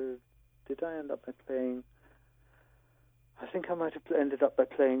 Did I end up by playing? I think I might have ended up by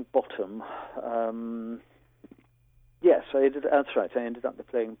playing bottom. Yes, that's right. I ended up by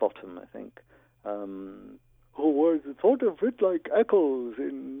playing bottom, I think. I thought of it like Eccles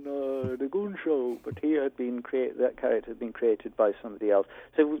in the Goon Show, but that character had been created by somebody else.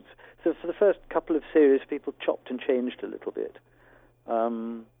 So for the first couple of series, people chopped and changed a little bit.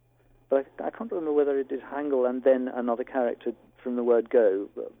 But I can't remember whether it did Hangle and then another character from the word go,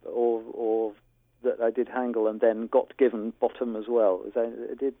 or that I did Hangle and then got given Bottom as well.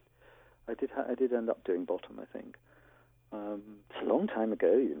 I did end up doing Bottom, I think. It's a long time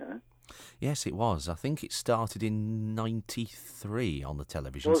ago, you know. Yes, it was. I think it started in '93 on the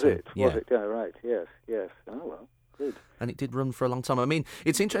television. Was it? Yeah. Was it? Oh, right. Yes. Oh, well, good. And it did run for a long time. I mean,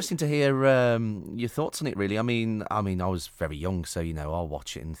 it's interesting to hear your thoughts on it, really. I mean, I was very young, so, you know, I'll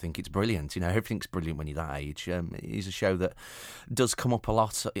watch it and think it's brilliant. You know, everything's brilliant when you're that age. It is a show that does come up a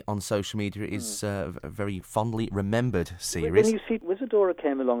lot on social media. It is a very fondly remembered series. When you see Wizardora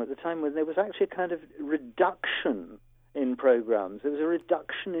came along at the time when there was actually a kind of reduction in programs. There was a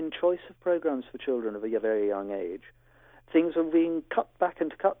reduction in choice of programs for children of a very young age. Things were being cut back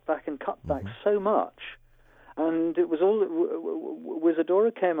and cut back and cut back so much. And it was all...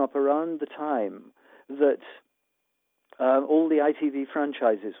 Wizardora came up around the time that all the ITV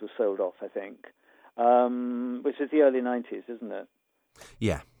franchises were sold off, I think, which is the early 90s, isn't it?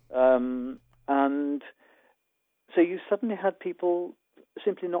 Yeah. And so you suddenly had people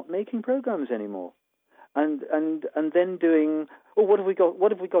simply not making programs anymore. And then doing, what have we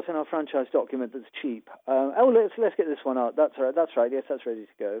got in our franchise document that's cheap? Let's get this one out. That's all right. That's right. Yes, that's ready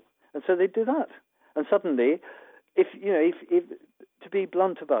to go. And so they do that. And suddenly, if to be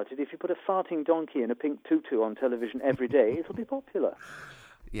blunt about it, if you put a farting donkey in a pink tutu on television every day, it'll be popular.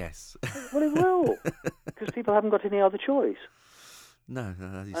 Yes. Well, it will, because people haven't got any other choice. No,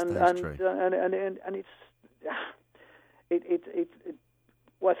 that is true. And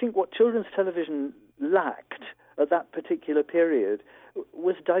well, I think what children's television lacked at that particular period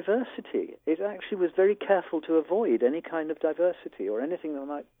was diversity. It actually was very careful to avoid any kind of diversity or anything that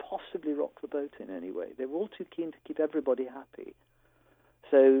might possibly rock the boat in any way. They were all too keen to keep everybody happy.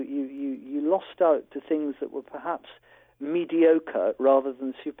 So you lost out to things that were perhaps mediocre rather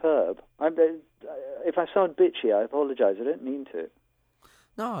than superb. If I sound bitchy, I apologise. I don't mean to.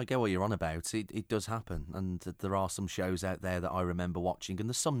 No, I get what you're on about. It does happen, and there are some shows out there that I remember watching, and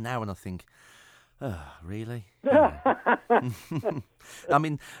there's some now, and I think, oh, really? I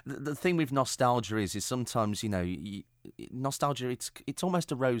mean, the thing with nostalgia is sometimes, you know, nostalgia, it's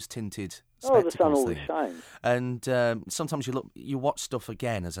almost a rose-tinted spectacles the sun always thing. shines. And sometimes you watch stuff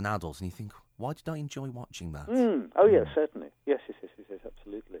again as an adult, and you think, why did I enjoy watching that? Oh, yes, certainly. Yes,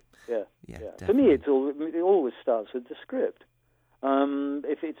 absolutely. Yeah. For me, it always starts with the script.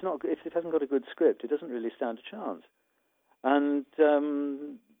 If it hasn't got a good script, it doesn't really stand a chance. And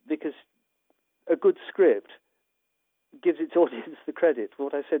because a good script gives its audience the credit.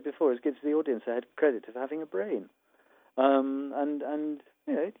 What I said before is gives the audience the credit of having a brain. And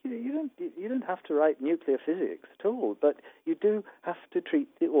you know, you don't have to write nuclear physics at all, but you do have to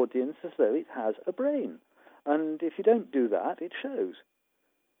treat the audience as though it has a brain. And if you don't do that, it shows.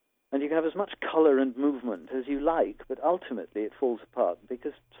 And you can have as much colour and movement as you like, but ultimately it falls apart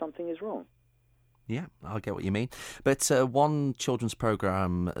because something is wrong. Yeah, I get what you mean. But one children's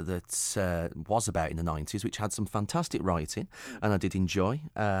programme that was about in the 90s, which had some fantastic writing, and I did enjoy,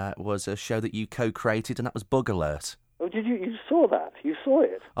 was a show that you co-created, and that was Bug Alert. Oh, did you? You saw that? You saw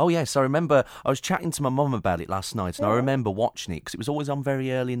it? Oh, yes. I remember I was chatting to my mum about it last night, and I remember watching it, because it was always on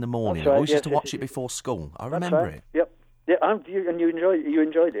very early in the morning. Right. I always used to watch it before school. I remember it. Yep. Yeah, and you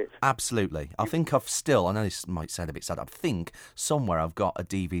enjoyed it? Absolutely. I think I've still, I know this might sound a bit sad, I think somewhere I've got a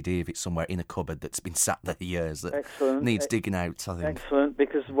DVD of it somewhere in a cupboard that's been sat there years that needs digging out, I think. Excellent,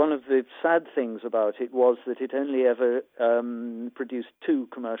 because one of the sad things about it was that it only ever produced 2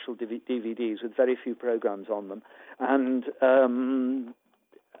 commercial DVDs with very few programs on them, and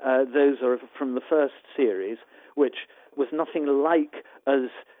those are from the first series, which was nothing like as...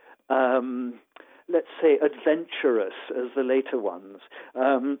 let's say, adventurous as the later ones.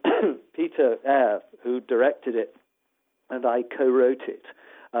 Peter Eyre, who directed it, and I co-wrote it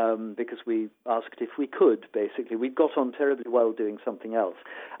because we asked if we could, basically. We got on terribly well doing something else,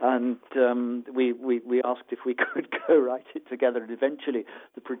 and we asked if we could co-write it together, and eventually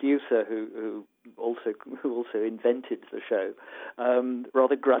the producer, who also invented the show,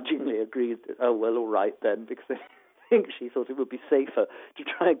 rather grudgingly agreed that, oh, well, all right then, because they... she thought it would be safer to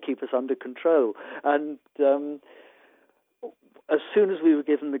try and keep us under control. And as soon as we were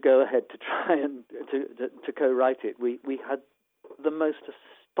given the go-ahead to try and to co-write it, we had the most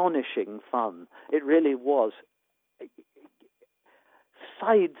astonishing fun. It really was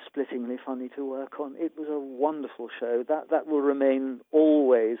side-splittingly funny to work on. It was a wonderful show. That will remain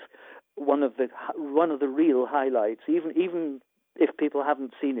always one of the real highlights, even if people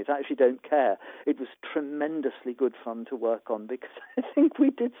haven't seen it, I actually don't care. It was tremendously good fun to work on because I think we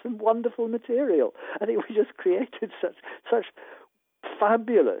did some wonderful material. I think we just created such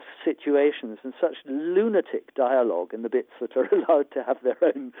fabulous situations and such lunatic dialogue in the bits that are allowed to have their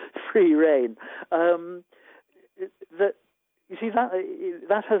own free rein. That you see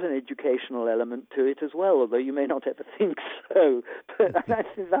that has an educational element to it as well, although you may not ever think so. But I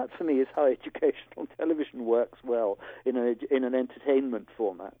think that, for me, is how educational television works well in an entertainment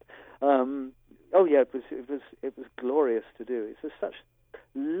format. It was glorious to do. It's just such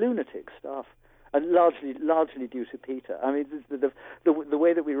lunatic stuff, and largely due to Peter. I mean, the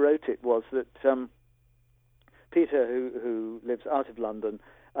way that we wrote it was that Peter, who lives out of London,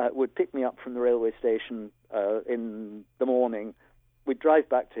 would pick me up from the railway station in the morning. We'd drive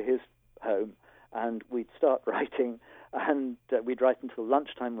back to his home, and we'd start writing, and we'd write until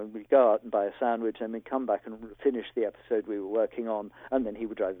lunchtime when we'd go out and buy a sandwich, and we'd come back and finish the episode we were working on, and then he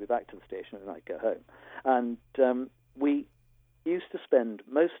would drive me back to the station, and I'd go home. And we used to spend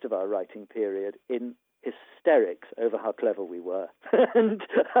most of our writing period in hysterics over how clever we were. And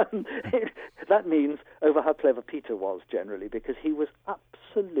that means over how clever Peter was generally, because he was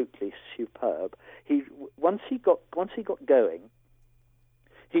absolutely superb. Once he got going,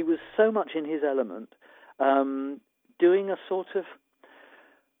 he was so much in his element, doing a sort of...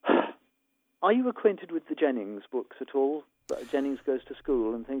 Are you acquainted with the Jennings books at all? Jennings Goes to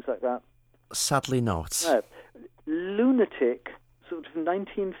School and things like that? Sadly not. No. Lunatic, sort of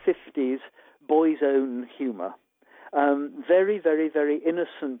 1950s boys' own humour. Very, very, very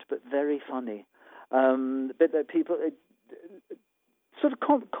innocent, but very funny. But that people... sort of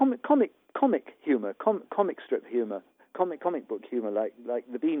comic humour, comic strip humour, comic book humour, like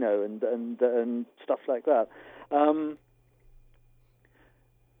the Beano and stuff like that.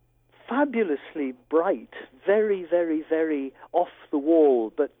 Fabulously bright, very, very, very off the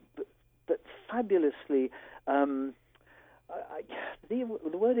wall, but fabulously.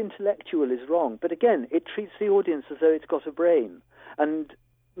 The word intellectual is wrong, but again, it treats the audience as though it's got a brain, and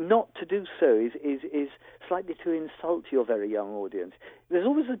not to do so is slightly to insult your very young audience. There's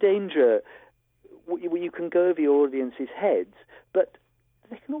always a danger where you can go over your audience's heads, but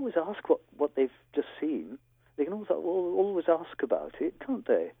they can always ask what they've just seen. They can always ask about it, can't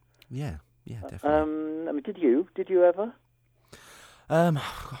they? Yeah, definitely. I mean, did you ever? I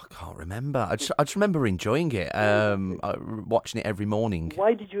can't remember. I just remember enjoying it, watching it every morning.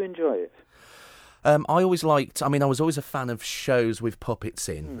 Why did you enjoy it? I always liked... I mean, I was always a fan of shows with puppets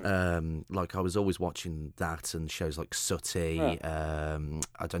in. Like, I was always watching that and shows like Sooty. I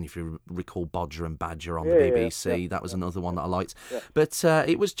don't know if you recall Bodger and Badger on the BBC. That was another one that I liked. Yeah. But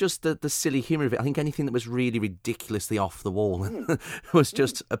it was just the silly humour of it. I think anything that was really ridiculously off the wall was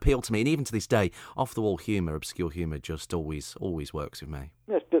just appealed to me. And even to this day, off-the-wall humour, obscure humour, just always works with me.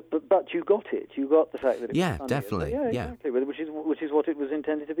 Yes, but you got it. You got the fact that it was funny. Definitely. Yeah, exactly. Which is what it was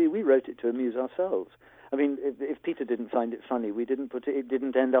intended to be. We wrote it to amuse ourselves. I mean, if Peter didn't find it funny, we didn't put it. It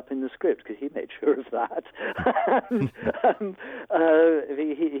didn't end up in the script because he made sure of that. And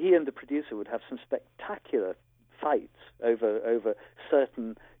he and the producer would have some spectacular fights over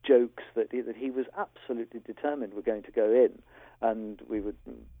certain jokes that he was absolutely determined were going to go in, and we would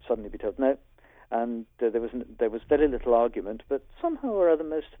suddenly be told no. And there was very little argument, but somehow or other,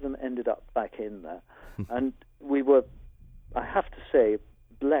 most of them ended up back in there. And we were, I have to say,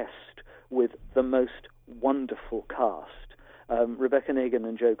 blessed with the most wonderful cast. Rebecca Nagan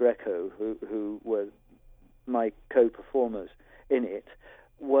and Joe Greco, who were my co-performers in it,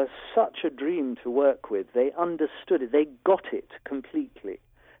 were such a dream to work with. They understood it. They got it completely.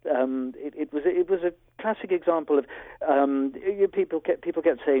 It was a classic example of people kept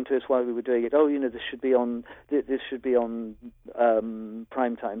saying to us while we were doing it, this should be on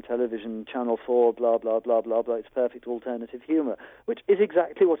primetime television, Channel 4, blah blah blah blah blah. It's perfect alternative humour, which is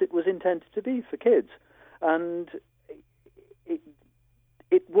exactly what it was intended to be for kids, and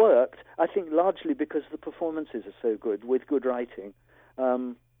it worked. I think largely because the performances are so good with good writing.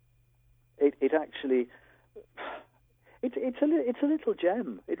 It actually. It's a little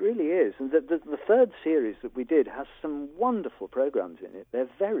gem. It really is. And the third series that we did has some wonderful programs in it. They're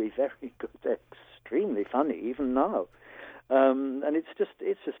very, very good. They're extremely funny, even now. And it's just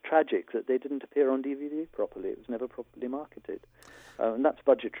tragic that they didn't appear on DVD properly. It was never properly marketed. And that's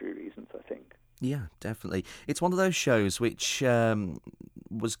budgetary reasons, I think. Yeah, definitely. It's one of those shows which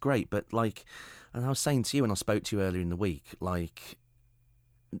was great, but and I was saying to you when I spoke to you earlier in the week,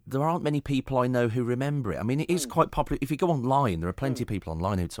 there aren't many people I know who remember it. I mean, it is quite popular. If you go online, there are plenty of people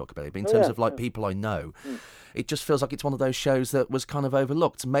online who talk about it. But in terms of people I know, it just feels like it's one of those shows that was kind of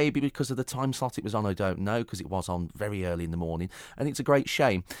overlooked. Maybe because of the time slot it was on, I don't know, because it was on very early in the morning, and it's a great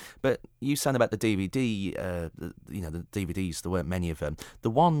shame. But you said about the DVD, the DVDs, there weren't many of them. The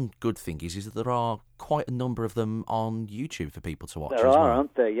one good thing is that there are quite a number of them on YouTube for people to watch. There as are, well.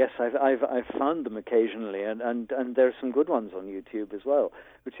 aren't there? Yes, I've found them occasionally, and there are some good ones on YouTube as well,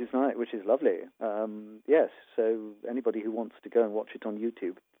 which is nice, which is lovely. Yes, so anybody who wants to go and watch it on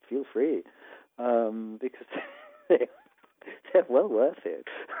YouTube, feel free, because they're well worth it,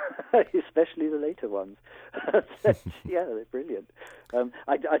 especially the later ones. Yeah, they're brilliant.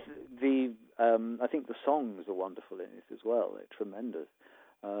 I think the songs are wonderful in it as well. They're tremendous.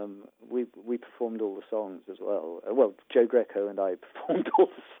 We performed all the songs as well. Well, Joe Greco and I performed all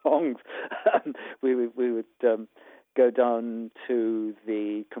the songs. We would go down to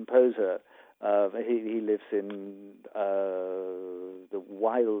the composer. He lives in the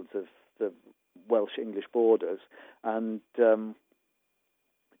wilds of the Welsh-English borders, and to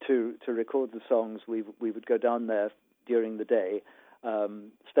record the songs, we would go down there during the day.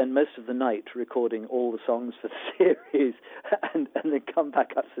 Spend most of the night recording all the songs for the series, and then come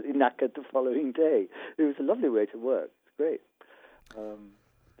back absolutely knackered the following day. It was a lovely way to work. It's great.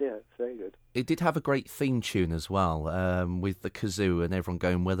 Yeah, it's very good. It did have a great theme tune as well, with the kazoo and everyone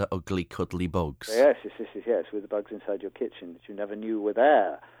going, "Where the ugly, cuddly bugs." Yes, with the bugs inside your kitchen that you never knew were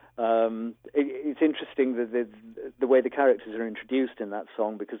there. It's interesting that the way the characters are introduced in that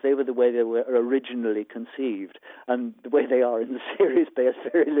song, because they were the way they were originally conceived, and the way they are in the series bears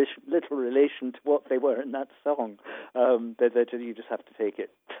very little relation to what they were in that song. You just have to take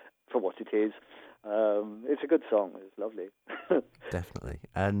it for what it is. It's a good song. It's lovely. Definitely.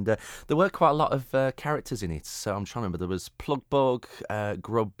 And there were quite a lot of characters in it. So I'm trying to remember. There was Plugbug,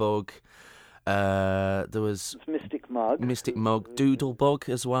 Grubbug. There was Mystic Mug, Doodlebug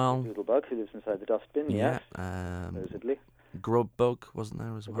as well. Doodlebug, who lives inside the dustbin. Yeah, yes, supposedly. Grubbug, wasn't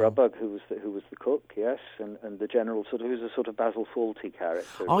there as well? Grubbug, who was the cook, yes, and the general who's a sort of Basil Fawlty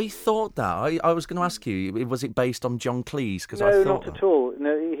character. I thought that. I was going to ask you, was it based on John Cleese? No, not at all.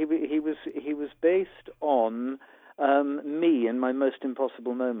 No, he was based on me in my most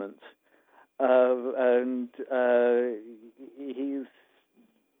impossible moments, and he's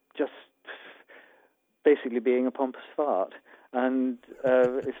just basically being a pompous fart, and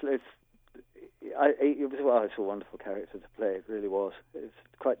it's a wonderful character to play. It really was. It's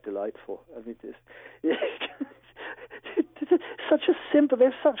quite delightful. I mean,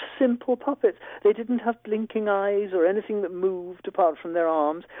 they're such simple puppets. They didn't have blinking eyes or anything that moved apart from their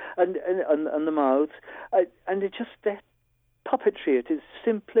arms and the mouths, and it just their puppetry at its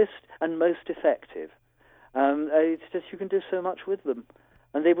simplest and most effective. It's just you can do so much with them.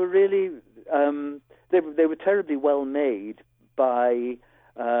 And they were really, they were terribly well made by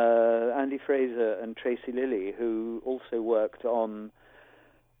Andy Fraser and Tracy Lilly, who also worked on.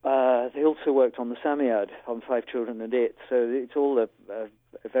 They also worked on the Samiad, on Five Children and It. So it's all a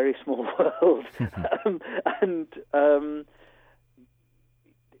very small world, and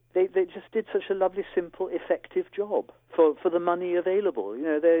they just did such a lovely, simple, effective job for the money available. You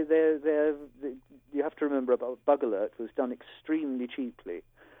know, you have to remember about Bug Alert was done extremely cheaply,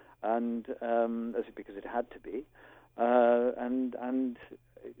 and because it had to be, and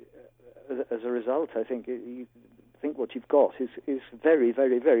as a result, I think what you've got is very,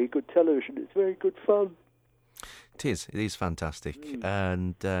 very, very good television. It's very good fun. It is fantastic.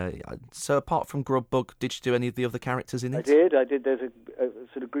 And so apart from Grubbug, did you do any of the other characters in it? I did. There's a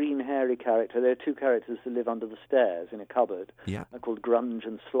sort of green, hairy character. There are two characters that live under the stairs in a cupboard. Yeah. Called Grunge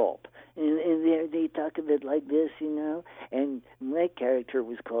and Slop. And they talk a bit like this, you know. And my character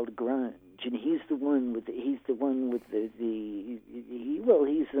was called Grunge, and he's the one with he's the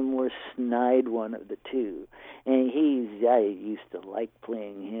more snide one of the two. And I used to like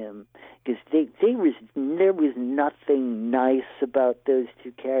playing him because there was nothing nice about those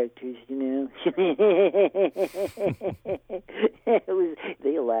two characters, you know.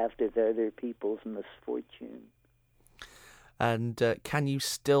 They laughed at other people's misfortune. And can you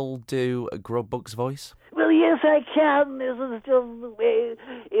still do a Grubbug's voice? Well, yes, I can. This is just the way.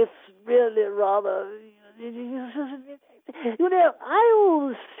 It's really rather. You know, I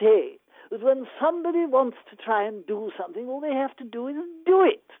always say that when somebody wants to try and do something, all they have to do is do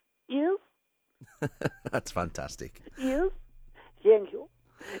it. Yes? That's fantastic. Yes? Thank you.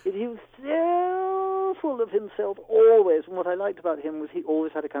 He was so full of himself, always. And what I liked about him was he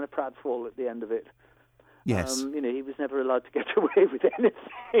always had a kind of pratfall at the end of it. Yes. He was never allowed to get away with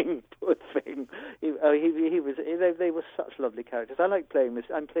anything. Poor thing. They were such lovely characters. I like playing this.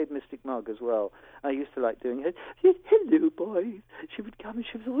 I played Mystic Mug as well. I used to like doing it. Hello, boys. She would come, and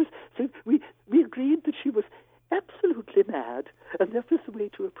she was always. So we agreed that she was absolutely mad, and that was the way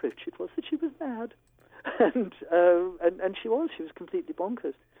to approach it. Was that she was mad, and she was completely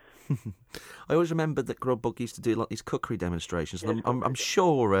bonkers. I always remember that Grub used to do like these cookery demonstrations, and I'm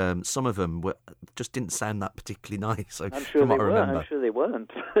sure some of them just didn't sound that particularly nice. I'm sure they were. I'm sure they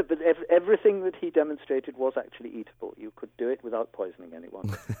weren't. But everything that he demonstrated was actually eatable. You could do it without poisoning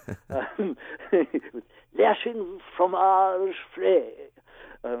anyone. Lashing fromage frais.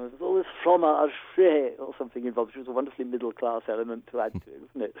 There's always fromage frais or something involved, which was a wonderfully middle-class element to add to it,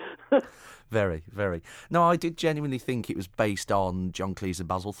 wasn't it? Very, very. No, I did genuinely think it was based on John Cleese and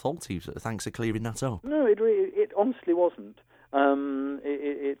Basil Fawlty. Thanks for clearing that up. No, it honestly wasn't.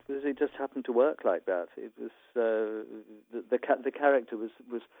 It just happened to work like that. It was the character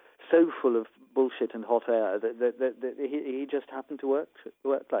was so full of bullshit and hot air that he just happened to work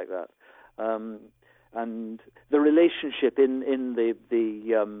like that. And the relationship in the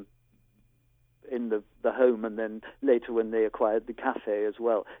home, and then later when they acquired the cafe as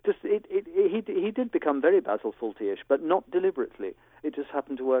well. He did become very Basil Fawlty-ish, but not deliberately. It just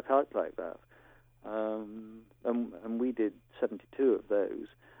happened to work out like that. And we did 72 of those,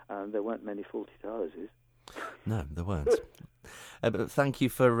 and there weren't many Fawlty Towerses. No, there weren't. But thank you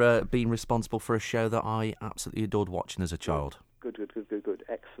for being responsible for a show that I absolutely adored watching as a child. Good.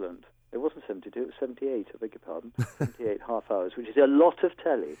 Excellent. It wasn't 72, it was 78, I beg your pardon. 78 half hours, which is a lot of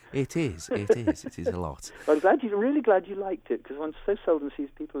telly. It is a lot. I'm really glad you liked it, because one so seldom sees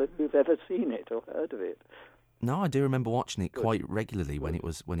people who've ever seen it or heard of it. No, I do remember watching it quite regularly when it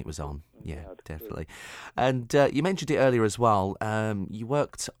was on. Yeah, definitely. And you mentioned it earlier as well. You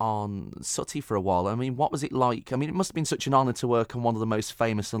worked on Sooty for a while. I mean, what was it like? I mean, it must have been such an honour to work on one of the most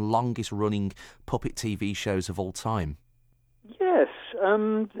famous and longest-running puppet TV shows of all time.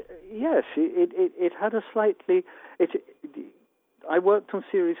 Yes, it had a slightly. I worked on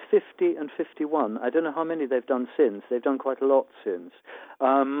series 50 and 51. I don't know how many they've done since. They've done quite a lot since.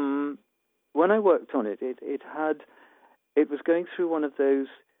 When I worked on it, it was going through one of those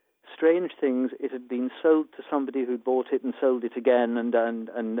strange things. It had been sold to somebody who'd bought it and sold it again, and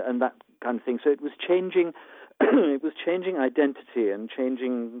that kind of thing. So it was changing. It was changing identity and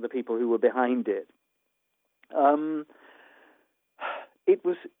changing the people who were behind it.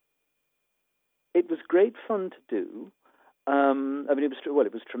 It was great fun to do. I mean, it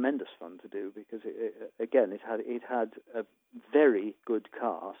was tremendous fun to do because it had a very good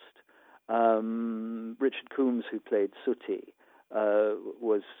cast. Richard Coombs, who played Sooty,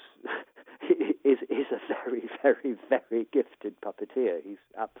 is a very, very, very gifted puppeteer. He's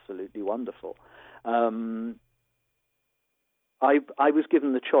absolutely wonderful. I was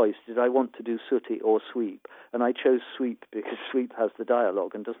given the choice, did I want to do Sooty or Sweep? And I chose Sweep because Sweep has the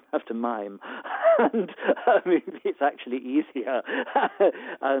dialogue and doesn't have to mime. And I mean, it's actually easier.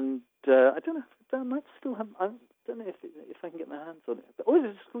 And I don't know, I might still have, I don't know if I can get my hands on it. Oh,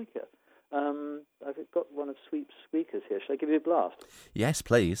 there's a squeaker. I've got one of Sweep's squeakers here. Shall I give you a blast? Yes,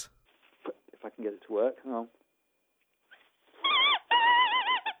 please. If I can get it to work. Oh.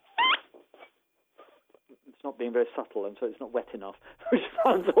 It's not being very subtle, and so it's not wet enough, which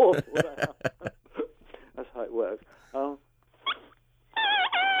sounds awful. That's how it works.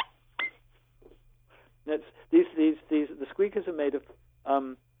 The squeakers are made of.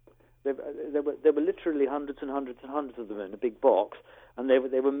 There were literally hundreds and hundreds and hundreds of them in a big box, and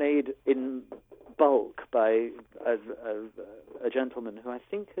they were made in bulk by a gentleman who I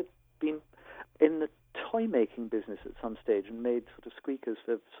think had been in the toy making business at some stage and made sort of squeakers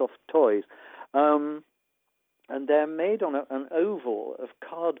for soft toys. And they're made on an oval of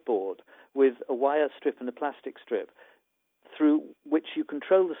cardboard with a wire strip and a plastic strip, through which you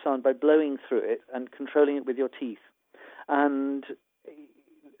control the sound by blowing through it and controlling it with your teeth. And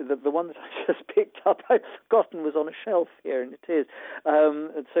the one that I just picked up, I'd forgotten, was on a shelf here, and it is.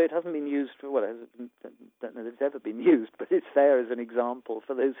 And so it hasn't been used for, well, I don't know that it's ever been used, but it's there as an example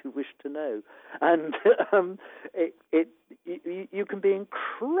for those who wish to know. And you can be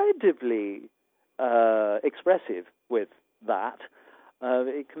incredibly expressive with that.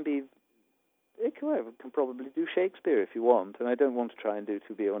 It can probably do Shakespeare if you want, and I don't want to try and do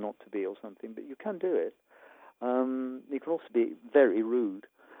To Be or Not to Be or something, but you can do it. You can also be very rude.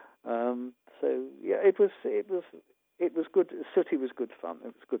 So yeah, it was good. Sooty was good fun.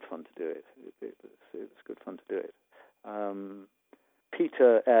 It was good fun to do it. It was good fun to do it.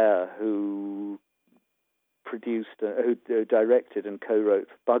 Peter Eyre, who who directed and co-wrote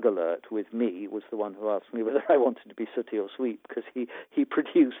Bug Alert with me, was the one who asked me whether I wanted to be Sooty or Sweep, because he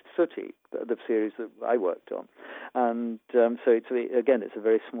produced Sooty, the series that I worked on, and so it's a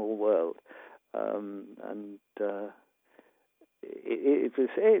very small world,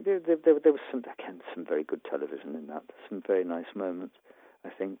 there was some very good television in that, some very nice moments, I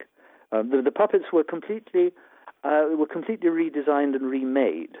think. The puppets were completely redesigned and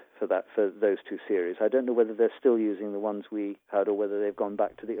remade for those two series. I don't know whether they're still using the ones we had or whether they've gone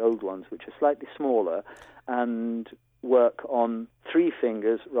back to the old ones, which are slightly smaller and work on 3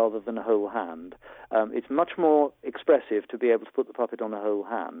 fingers rather than a whole hand. It's much more expressive to be able to put the puppet on a whole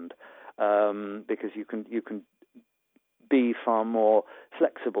hand, because you can be far more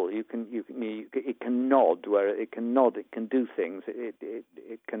flexible. It can nod where it can nod. It can do things.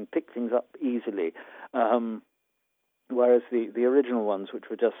 It can pick things up easily. Whereas the original ones, which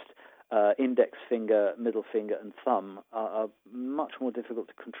were just index finger, middle finger, and thumb, are much more difficult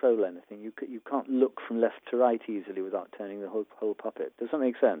to control anything. You can't look from left to right easily without turning the whole puppet. Does that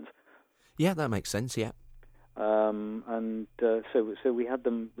make sense? Yeah, that makes sense. Yeah. So we had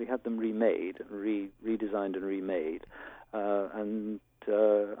them remade, redesigned and remade, I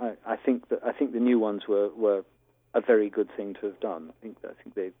think the new ones were a very good thing to have done. I think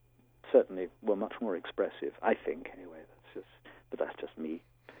they certainly were much more expressive. I think anyway. That's just me.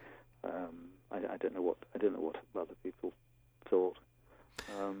 I don't know what other people thought.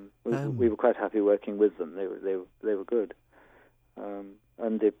 We were quite happy working with them. They were good,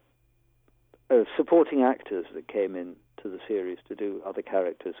 and the supporting actors that came in to the series to do other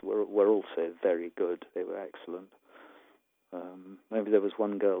characters were also very good. They were excellent. Maybe there was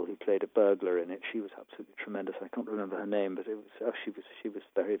one girl who played a burglar in it. She was absolutely tremendous. I can't remember her name, but she was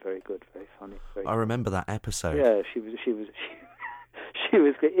very, very good, very funny. I remember that episode. Yeah, she was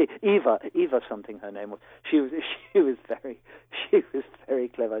Eva something her name was. She was very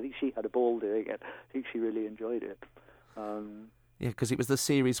clever. I think she had a ball doing it. I think she really enjoyed it. Yeah, because it was the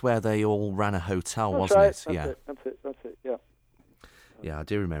series where they all ran a hotel, that's wasn't right. it? That's it. Yeah. Yeah, I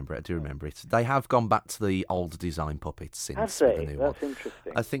do remember it. They have gone back to the old design puppets since. Have they? The new That's one.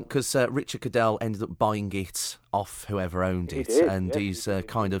 interesting. I think because Richard Cadell ended up buying it off whoever owned it, and he's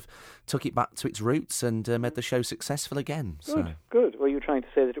kind of took it back to its roots and made the show successful again. Good. Were you trying to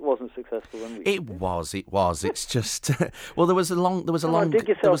say that it wasn't successful when we? It was. It's just well, there was a long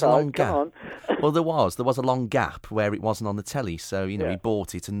gap. Come on. Well, there was a long gap where it wasn't on the telly. So he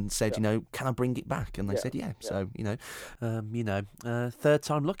bought it and said, can I bring it back? And they said, yeah. So third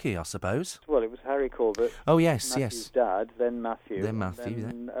time lucky, I suppose. Well, it was Harry Corbett. Oh yes, Matthew's dad, then Matthew, then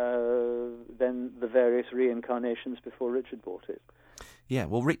the various reincarnations before Richard bought it. Yeah,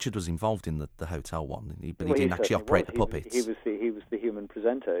 well, Richard was involved in the hotel one, but he didn't actually operate the puppets. He was the human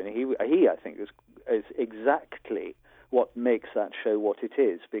presenter, and he I think is exactly what makes that show what it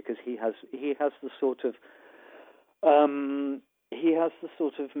is, because he has the sort of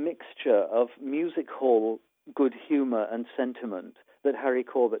mixture of music hall good humour and sentiment that Harry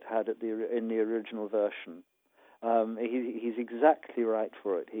Corbett had in the original version. He's exactly right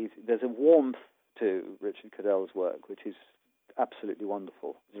for it. There's a warmth to Richard Cadell's work, which is absolutely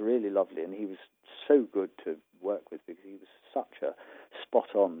wonderful. It's really lovely, and he was so good to work with because he was such a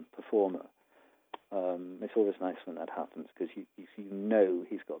spot-on performer. It's always nice when that happens because you know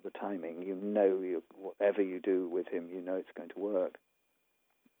he's got the timing. Whatever you do with him, it's going to work.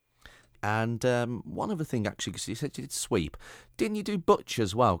 And one other thing, actually, because you said you did Sweep. Didn't you do Butch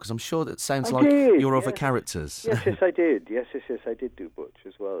as well? Because I'm sure that sounds like your other characters. Yes, I did. Yes, I did do Butch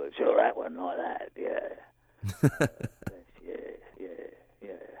as well. It's all right, one like that, yeah.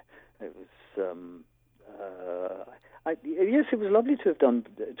 Yeah. It was. Yes, it was lovely to have done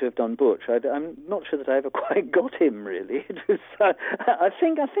Butch. I'm not sure that I ever quite got him really. It was. I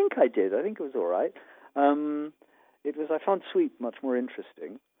think I did. I think it was all right. It was. I found Sweep much more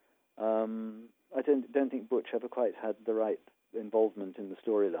interesting. I don't think Butch ever quite had the right involvement in the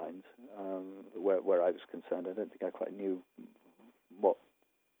storylines where I was concerned. I don't think I quite knew what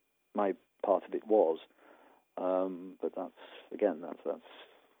my part of it was. But that's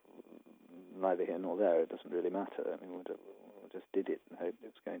neither here nor there. It doesn't really matter. I mean, we just did it and hoped it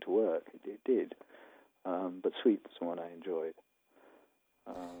was going to work. It did. But Sweep was the one I enjoyed.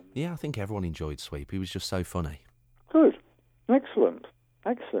 Yeah, I think everyone enjoyed Sweep. He was just so funny. Good. Excellent.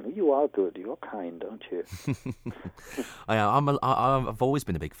 You are good. You're kind, aren't you? I've always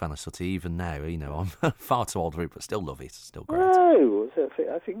been a big fan of Sooty, even now. I'm far too old for it, but still love it. It's still great. No,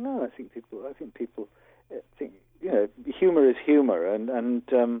 I think people think humour is humour, and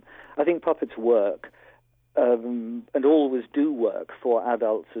I think puppets work and always do work for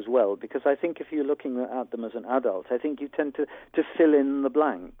adults as well, because I think if you're looking at them as an adult, I think you tend to fill in the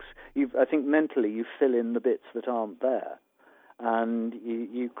blanks. I think mentally you fill in the bits that aren't there, and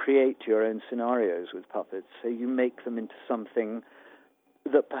you create your own scenarios with puppets, so you make them into something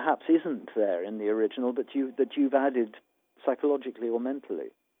that perhaps isn't there in the original, but you've added psychologically or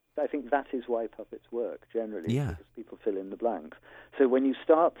mentally. I think that is why puppets work, generally, because people fill in the blanks. So when you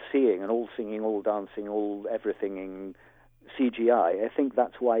start seeing and all singing, all dancing, all everything in CGI, I think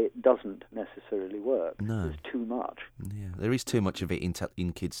that's why it doesn't necessarily work. No. There's too much. Yeah, there is too much of it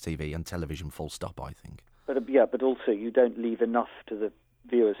in kids' TV and television, full stop, I think. But also you don't leave enough to the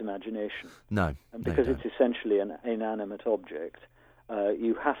viewer's imagination. No. And because it's essentially an inanimate object,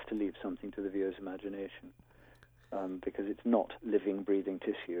 you have to leave something to the viewer's imagination. Because it's not living, breathing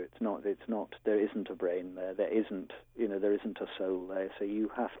tissue. It's not. There isn't a brain there. There isn't a soul there. So you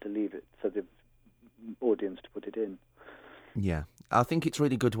have to leave it for the audience to put it in. Yeah, I think it's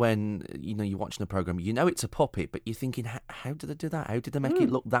really good when you're watching a program. You know it's a puppet, but you're thinking, how did they do that? How did they make it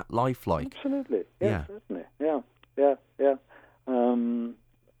look that lifelike? Absolutely. Yeah. Certainly. Yeah.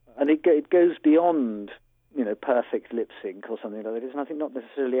 And it goes beyond perfect lip sync or something like that. It's nothing. Not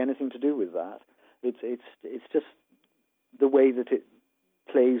necessarily anything to do with that. It's just the way that it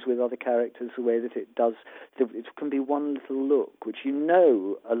plays with other characters, the way that it does. It can be one little look, which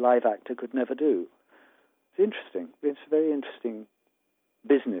a live actor could never do. It's interesting. It's a very interesting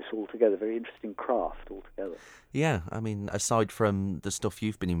business altogether, very interesting craft altogether. Yeah, I mean, aside from the stuff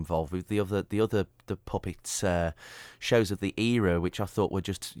you've been involved with, the puppet shows of the era, which I thought were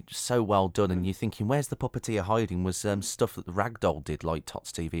just so well done, and you're thinking, where's the puppeteer hiding? Was stuff that the Ragdoll did, like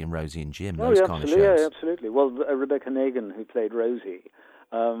Tots TV and Rosie and Jim, those kind of shows. Yeah, absolutely. Well, Rebecca Nagan, who played Rosie,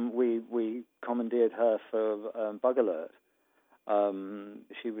 we commandeered her for Bug Alert.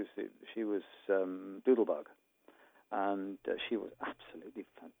 She was Doodlebug. And she was absolutely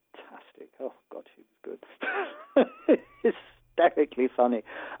fantastic. Oh, God, she was good. Hysterically funny.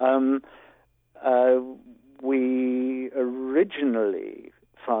 We originally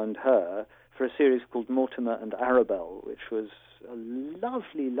found her for a series called Mortimer and Arabelle, which was a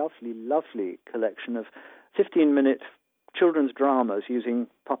lovely, lovely, lovely collection of 15-minute children's dramas using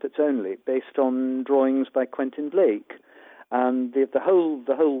puppets only, based on drawings by Quentin Blake. And the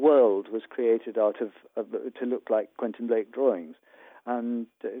whole world was created out of to look like Quentin Blake drawings. And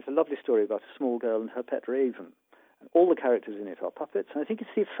it's a lovely story about a small girl and her pet raven. And all the characters in it are puppets. And I think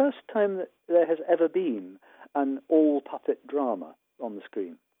it's the first time that there has ever been an all-puppet drama on the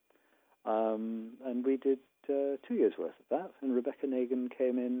screen. And we did 2 years' worth of that. And Rebecca Nagan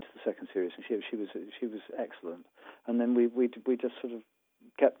came into the second series, and she was excellent. And then we just sort of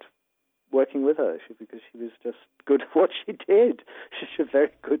kept working with her because she was just good at what she did. She's a very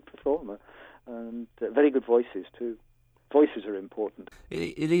good performer, and very good voices too. Voices are important.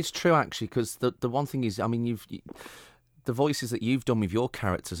 It is true, actually, because the one thing is, I mean, the voices that you've done with your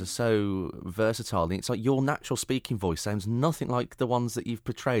characters are so versatile, and it's like your natural speaking voice sounds nothing like the ones that you've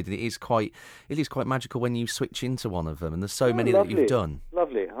portrayed. And it is quite magical when you switch into one of them, and there's so many lovely. That you've done.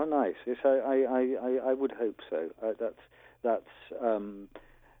 Lovely, how nice. Yes, I would hope so.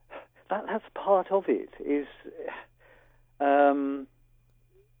 That's part of it. Is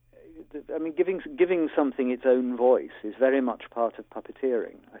I mean, giving something its own voice is very much part of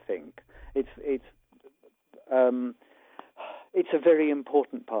puppeteering. I think it's a very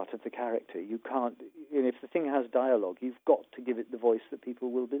important part of the character. You can't, if the thing has dialogue, you've got to give it the voice that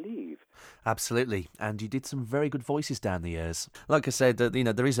people will believe. Absolutely, and you did some very good voices down the years. Like I said,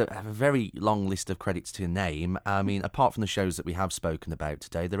 there is a very long list of credits to your name. I mean, apart from the shows that we have spoken about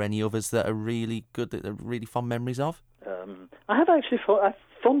today, are there any others that are really good, that are really fond memories of? I have actually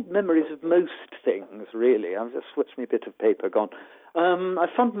fond memories of most things, really. I've just switched my bit of paper gone. I've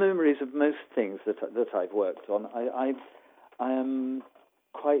fond memories of most things that I've worked on. I'm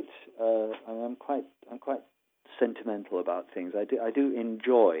quite sentimental about things. I do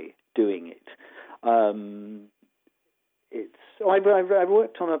enjoy doing it. I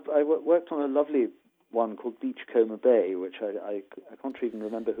worked on a lovely one called Beachcomber Bay, which I can't even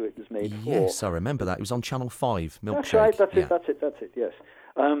remember who it was made for. Yes, I remember that. It was on Channel 5, Milkshake. That's right. That's it. Yes.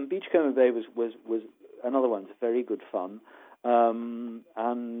 Beachcomber Bay was another one. It's very good fun, and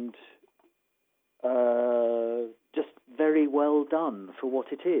just very well done for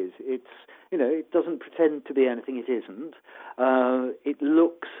what it is. It's it doesn't pretend to be anything it isn't. It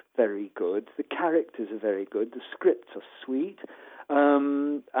looks very good. The characters are very good. The scripts are sweet,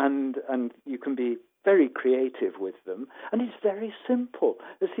 and you can be very creative with them. And it's very simple.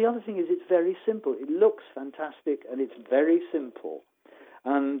 That's the other thing, is it's very simple. It looks fantastic, and it's very simple.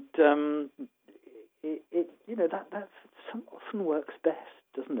 And that often works best,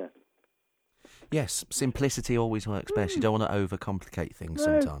 doesn't it? Yes, simplicity always works best. You don't want to overcomplicate things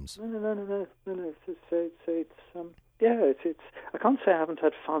sometimes. No. It's. I can't say I haven't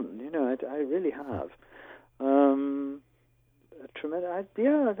had fun. I really have. Tremendous. I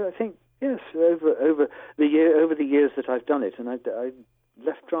think yes. Over the years that I've done it, and I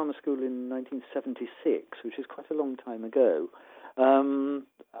left drama school in 1976, which is quite a long time ago. I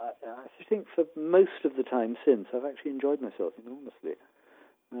think for most of the time since, I've actually enjoyed myself enormously,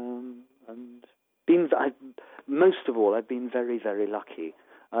 and most of all, I've been very, very lucky.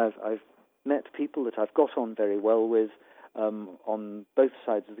 I've met people that I've got on very well with on both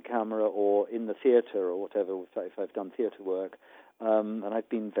sides of the camera or in the theatre or whatever, if I've done theatre work, and I've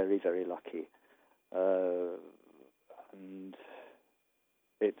been very, very lucky, and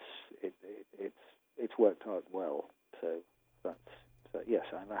it's worked out well. So yes,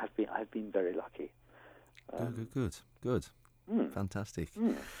 I've been very lucky. Good. Fantastic.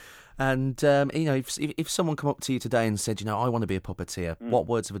 And if someone come up to you today and said, I want to be a puppeteer, what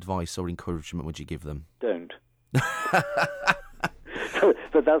words of advice or encouragement would you give them? Don't.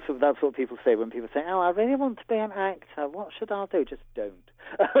 But that's what people say when people say, "Oh, I really want to be an actor. What should I do?" Just don't.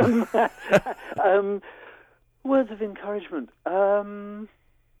 Words of encouragement.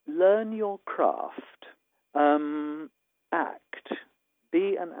 Learn your craft. Act.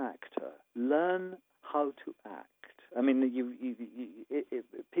 Be an actor. Learn how to act. I mean,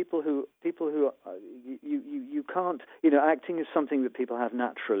 people who you can't. Acting is something that people have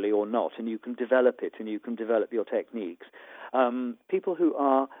naturally or not, and you can develop it, and you can develop your techniques. People who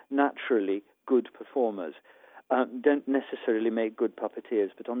are naturally good performers don't necessarily make good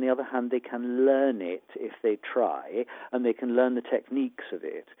puppeteers, but on the other hand, they can learn it if they try, and they can learn the techniques of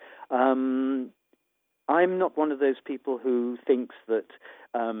it. I'm not one of those people who thinks that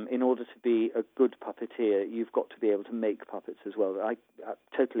in order to be a good puppeteer, you've got to be able to make puppets as well. I'm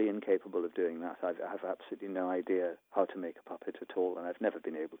totally incapable of doing that. I have absolutely no idea how to make a puppet at all, and I've never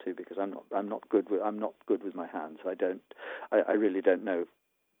been able to because I'm not good with my hands. I really don't know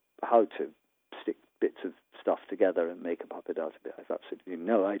how to stick bits of stuff together and make a puppet out of it. I've absolutely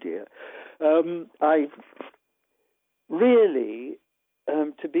no idea. I really.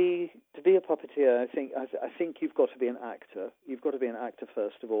 To be a puppeteer, I think you've got to be an actor. You've got to be an actor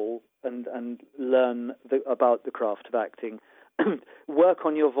first of all, and learn about the craft of acting. Work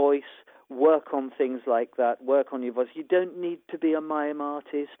on your voice. Work on things like that. Work on your voice. You don't need to be a mime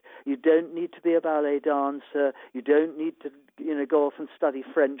artist. You don't need to be a ballet dancer. You don't need to go off and study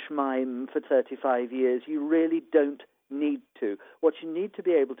French mime for 35 years. You really don't need to. What you need to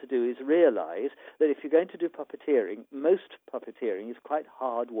be able to do is realize that if you're going to do puppeteering, most puppeteering is quite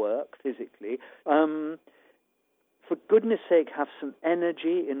hard work physically. For goodness sake, have some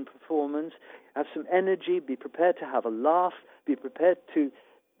energy in performance, have some energy, be prepared to have a laugh, be prepared to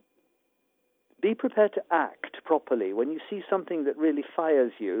act properly. When you see something that really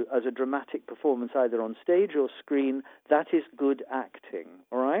fires you as a dramatic performance, either on stage or screen, that is good acting,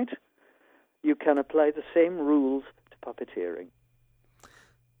 all right? You can apply the same rules puppeteering.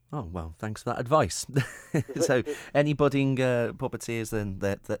 Oh, well, thanks for that advice. So, any budding puppeteers, then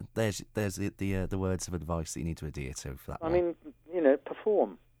there's the words of advice that you need to adhere to for that. I mean,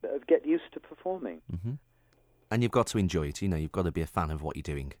 perform. Get used to performing. Mm-hmm. And you've got to enjoy it. You've got to be a fan of what you're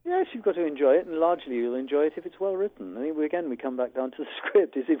doing. Yes, you've got to enjoy it, and largely you'll enjoy it if it's well written. I mean, we come back down to the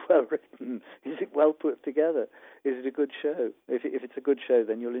script. Is it well written? Is it well put together? Is it a good show? If it's a good show,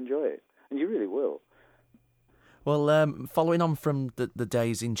 then you'll enjoy it, and you really will. Well, following on from the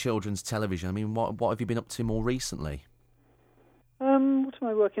days in children's television, I mean, what have you been up to more recently? What am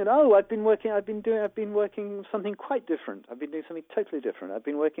I working on? Oh, I've been working something quite different. I've been doing something totally different. I've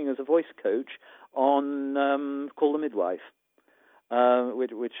been working as a voice coach on Call the Midwife,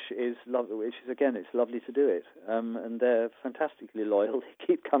 which is lovely. It's lovely to do it. And they're fantastically loyal. They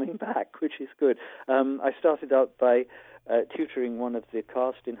keep coming back, which is good. I started out by tutoring one of the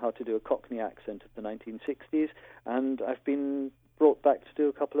cast in how to do a Cockney accent of the 1960s, and I've been brought back to do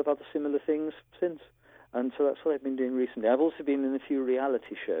a couple of other similar things since. And so that's what I've been doing recently. I've also been in a few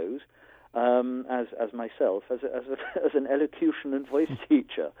reality shows as myself, as an elocution and voice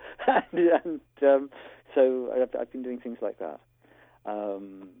teacher, and so I've been doing things like that.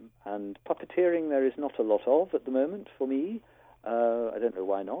 And puppeteering there is not a lot of at the moment for me. I don't know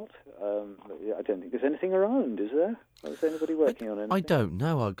why not. I don't think there's anything around, is there? Is anybody working on anything? I don't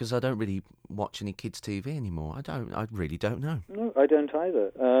know, because I don't really watch any kids' TV anymore. I really don't know. No, I don't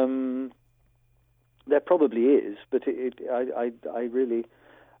either. There probably is, but I really...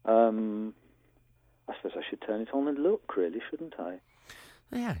 I suppose I should turn it on and look, really, shouldn't I?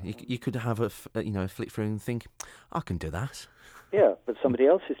 Yeah, you could have a flick through and think, I can do that. Yeah, but somebody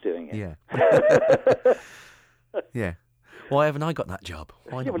else is doing it. Yeah. Yeah. Why haven't I got that job?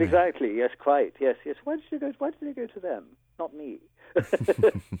 Why not me? Exactly. Yes, quite. Yes. Why did you go to them, not me? It's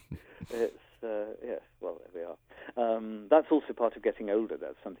yes. Well, there we are. That's also part of getting older.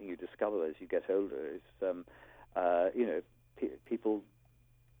 That's something you discover as you get older. Is people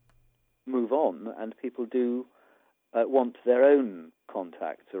move on, and people do want their own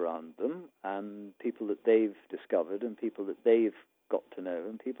contacts around them, and people that they've discovered, and people that they've got to know,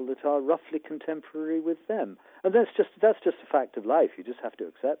 and people that are roughly contemporary with them. And that's just a fact of life. You just have to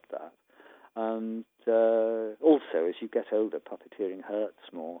accept that. And also, as you get older, puppeteering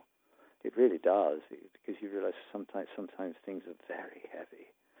hurts more. It really does, because you realise sometimes things are very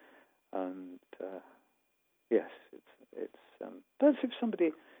heavy. And yes, it's. But if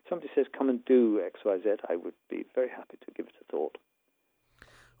somebody says come and do X, Y, Z, I would be very happy to give it a thought.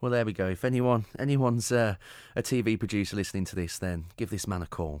 Well, there we go. If anyone's a TV producer listening to this, then give this man a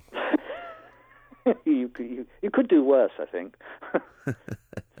call. You could do worse, I think.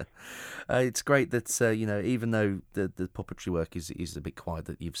 It's great that even though the puppetry work is a bit quiet,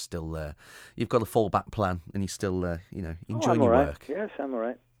 that you've still you've got a fallback plan, and you still enjoying your work. Yes, I'm all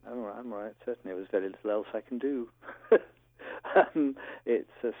right. I'm all right. Certainly, there's very little else I can do.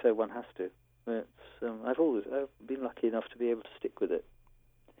 It's so one has to. I've been lucky enough to be able to stick with it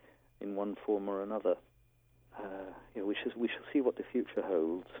in one form or another. We shall see what the future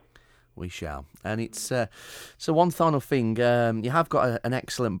holds. We shall. And it's so one final thing. You have got an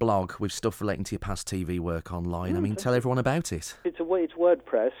excellent blog with stuff relating to your past TV work online. Tell everyone about it. It's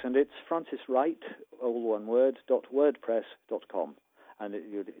WordPress, and it's Francis Wright, all one word, .wordpress.com, and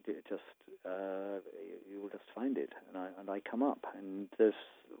you will just find it, and I come up, and there's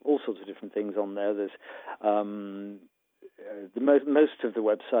all sorts of different things on there. There's most of the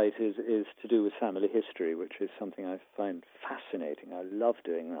website is to do with family history, which is something I find fascinating. I love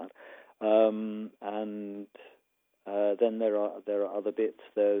doing that. And then there are other bits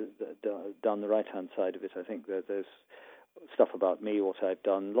down the right-hand side of it. I think there's stuff about me, what I've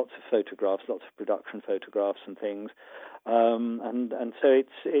done, lots of photographs, lots of production photographs and things. And so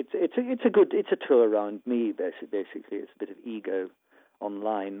it's a tour around me, basically. It's a bit of ego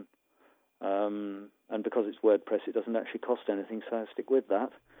online. And because it's WordPress, it doesn't actually cost anything, so I stick with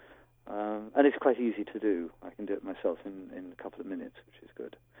that. And it's quite easy to do. I can do it myself in a couple of minutes, which is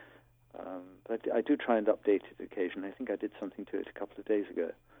good. But I do try and update it occasionally. I think I did something to it a couple of days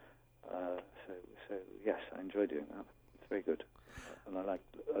ago. So yes, I enjoy doing that. It's very good. And I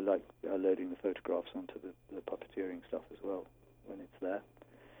like loading the photographs onto the puppeteering stuff as well when it's there.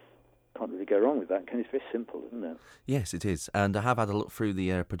 Can't really go wrong with that. It's very simple, isn't it? Yes, it is. And I have had a look through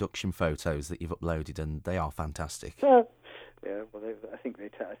the production photos that you've uploaded, and they are fantastic. Yeah. Well, I think they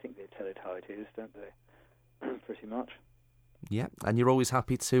tell it how it is, don't they? Pretty much. Yeah, and you're always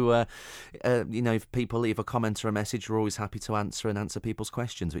happy to, if people leave a comment or a message, you're always happy to answer people's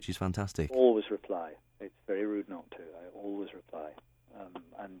questions, which is fantastic. Always reply. It's very rude not to. I always reply.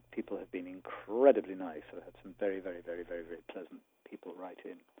 And people have been incredibly nice. I've had some very, very, very, very, very pleasant people write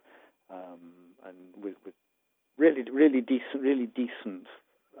in. And with really, really decent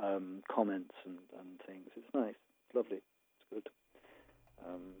comments and things. It's nice. It's lovely. It's good.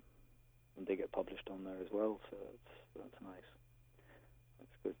 And they get published on there as well, so that's nice.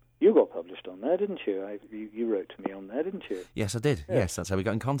 That's good. You got published on there, didn't you? You wrote to me on there, didn't you? Yes, I did. Yes, that's how we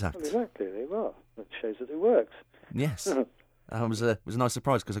got in contact. Well, exactly. There you are. That shows that it works. Yes. It was a nice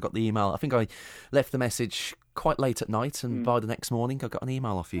surprise because I got the email. I think I left the message quite late at night, and by the next morning I got an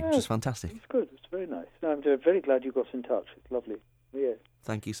email off you, which is fantastic. It's good. It's very nice. No, I'm very glad you got in touch. It's lovely. Yeah.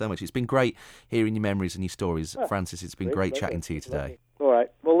 Thank you so much. It's been great hearing your memories and your stories, Francis. It's been great chatting to you today. Lovely. All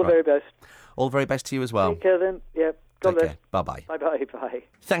right. All the very best. All the very best to you as well. Take care then. Yeah. Take care. Bye-bye. Bye-bye.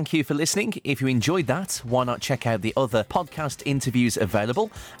 Thank you for listening. If you enjoyed that, why not check out the other podcast interviews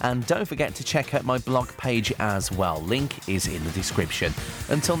available? And don't forget to check out my blog page as well. Link is in the description.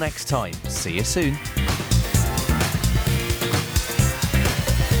 Until next time, see you soon.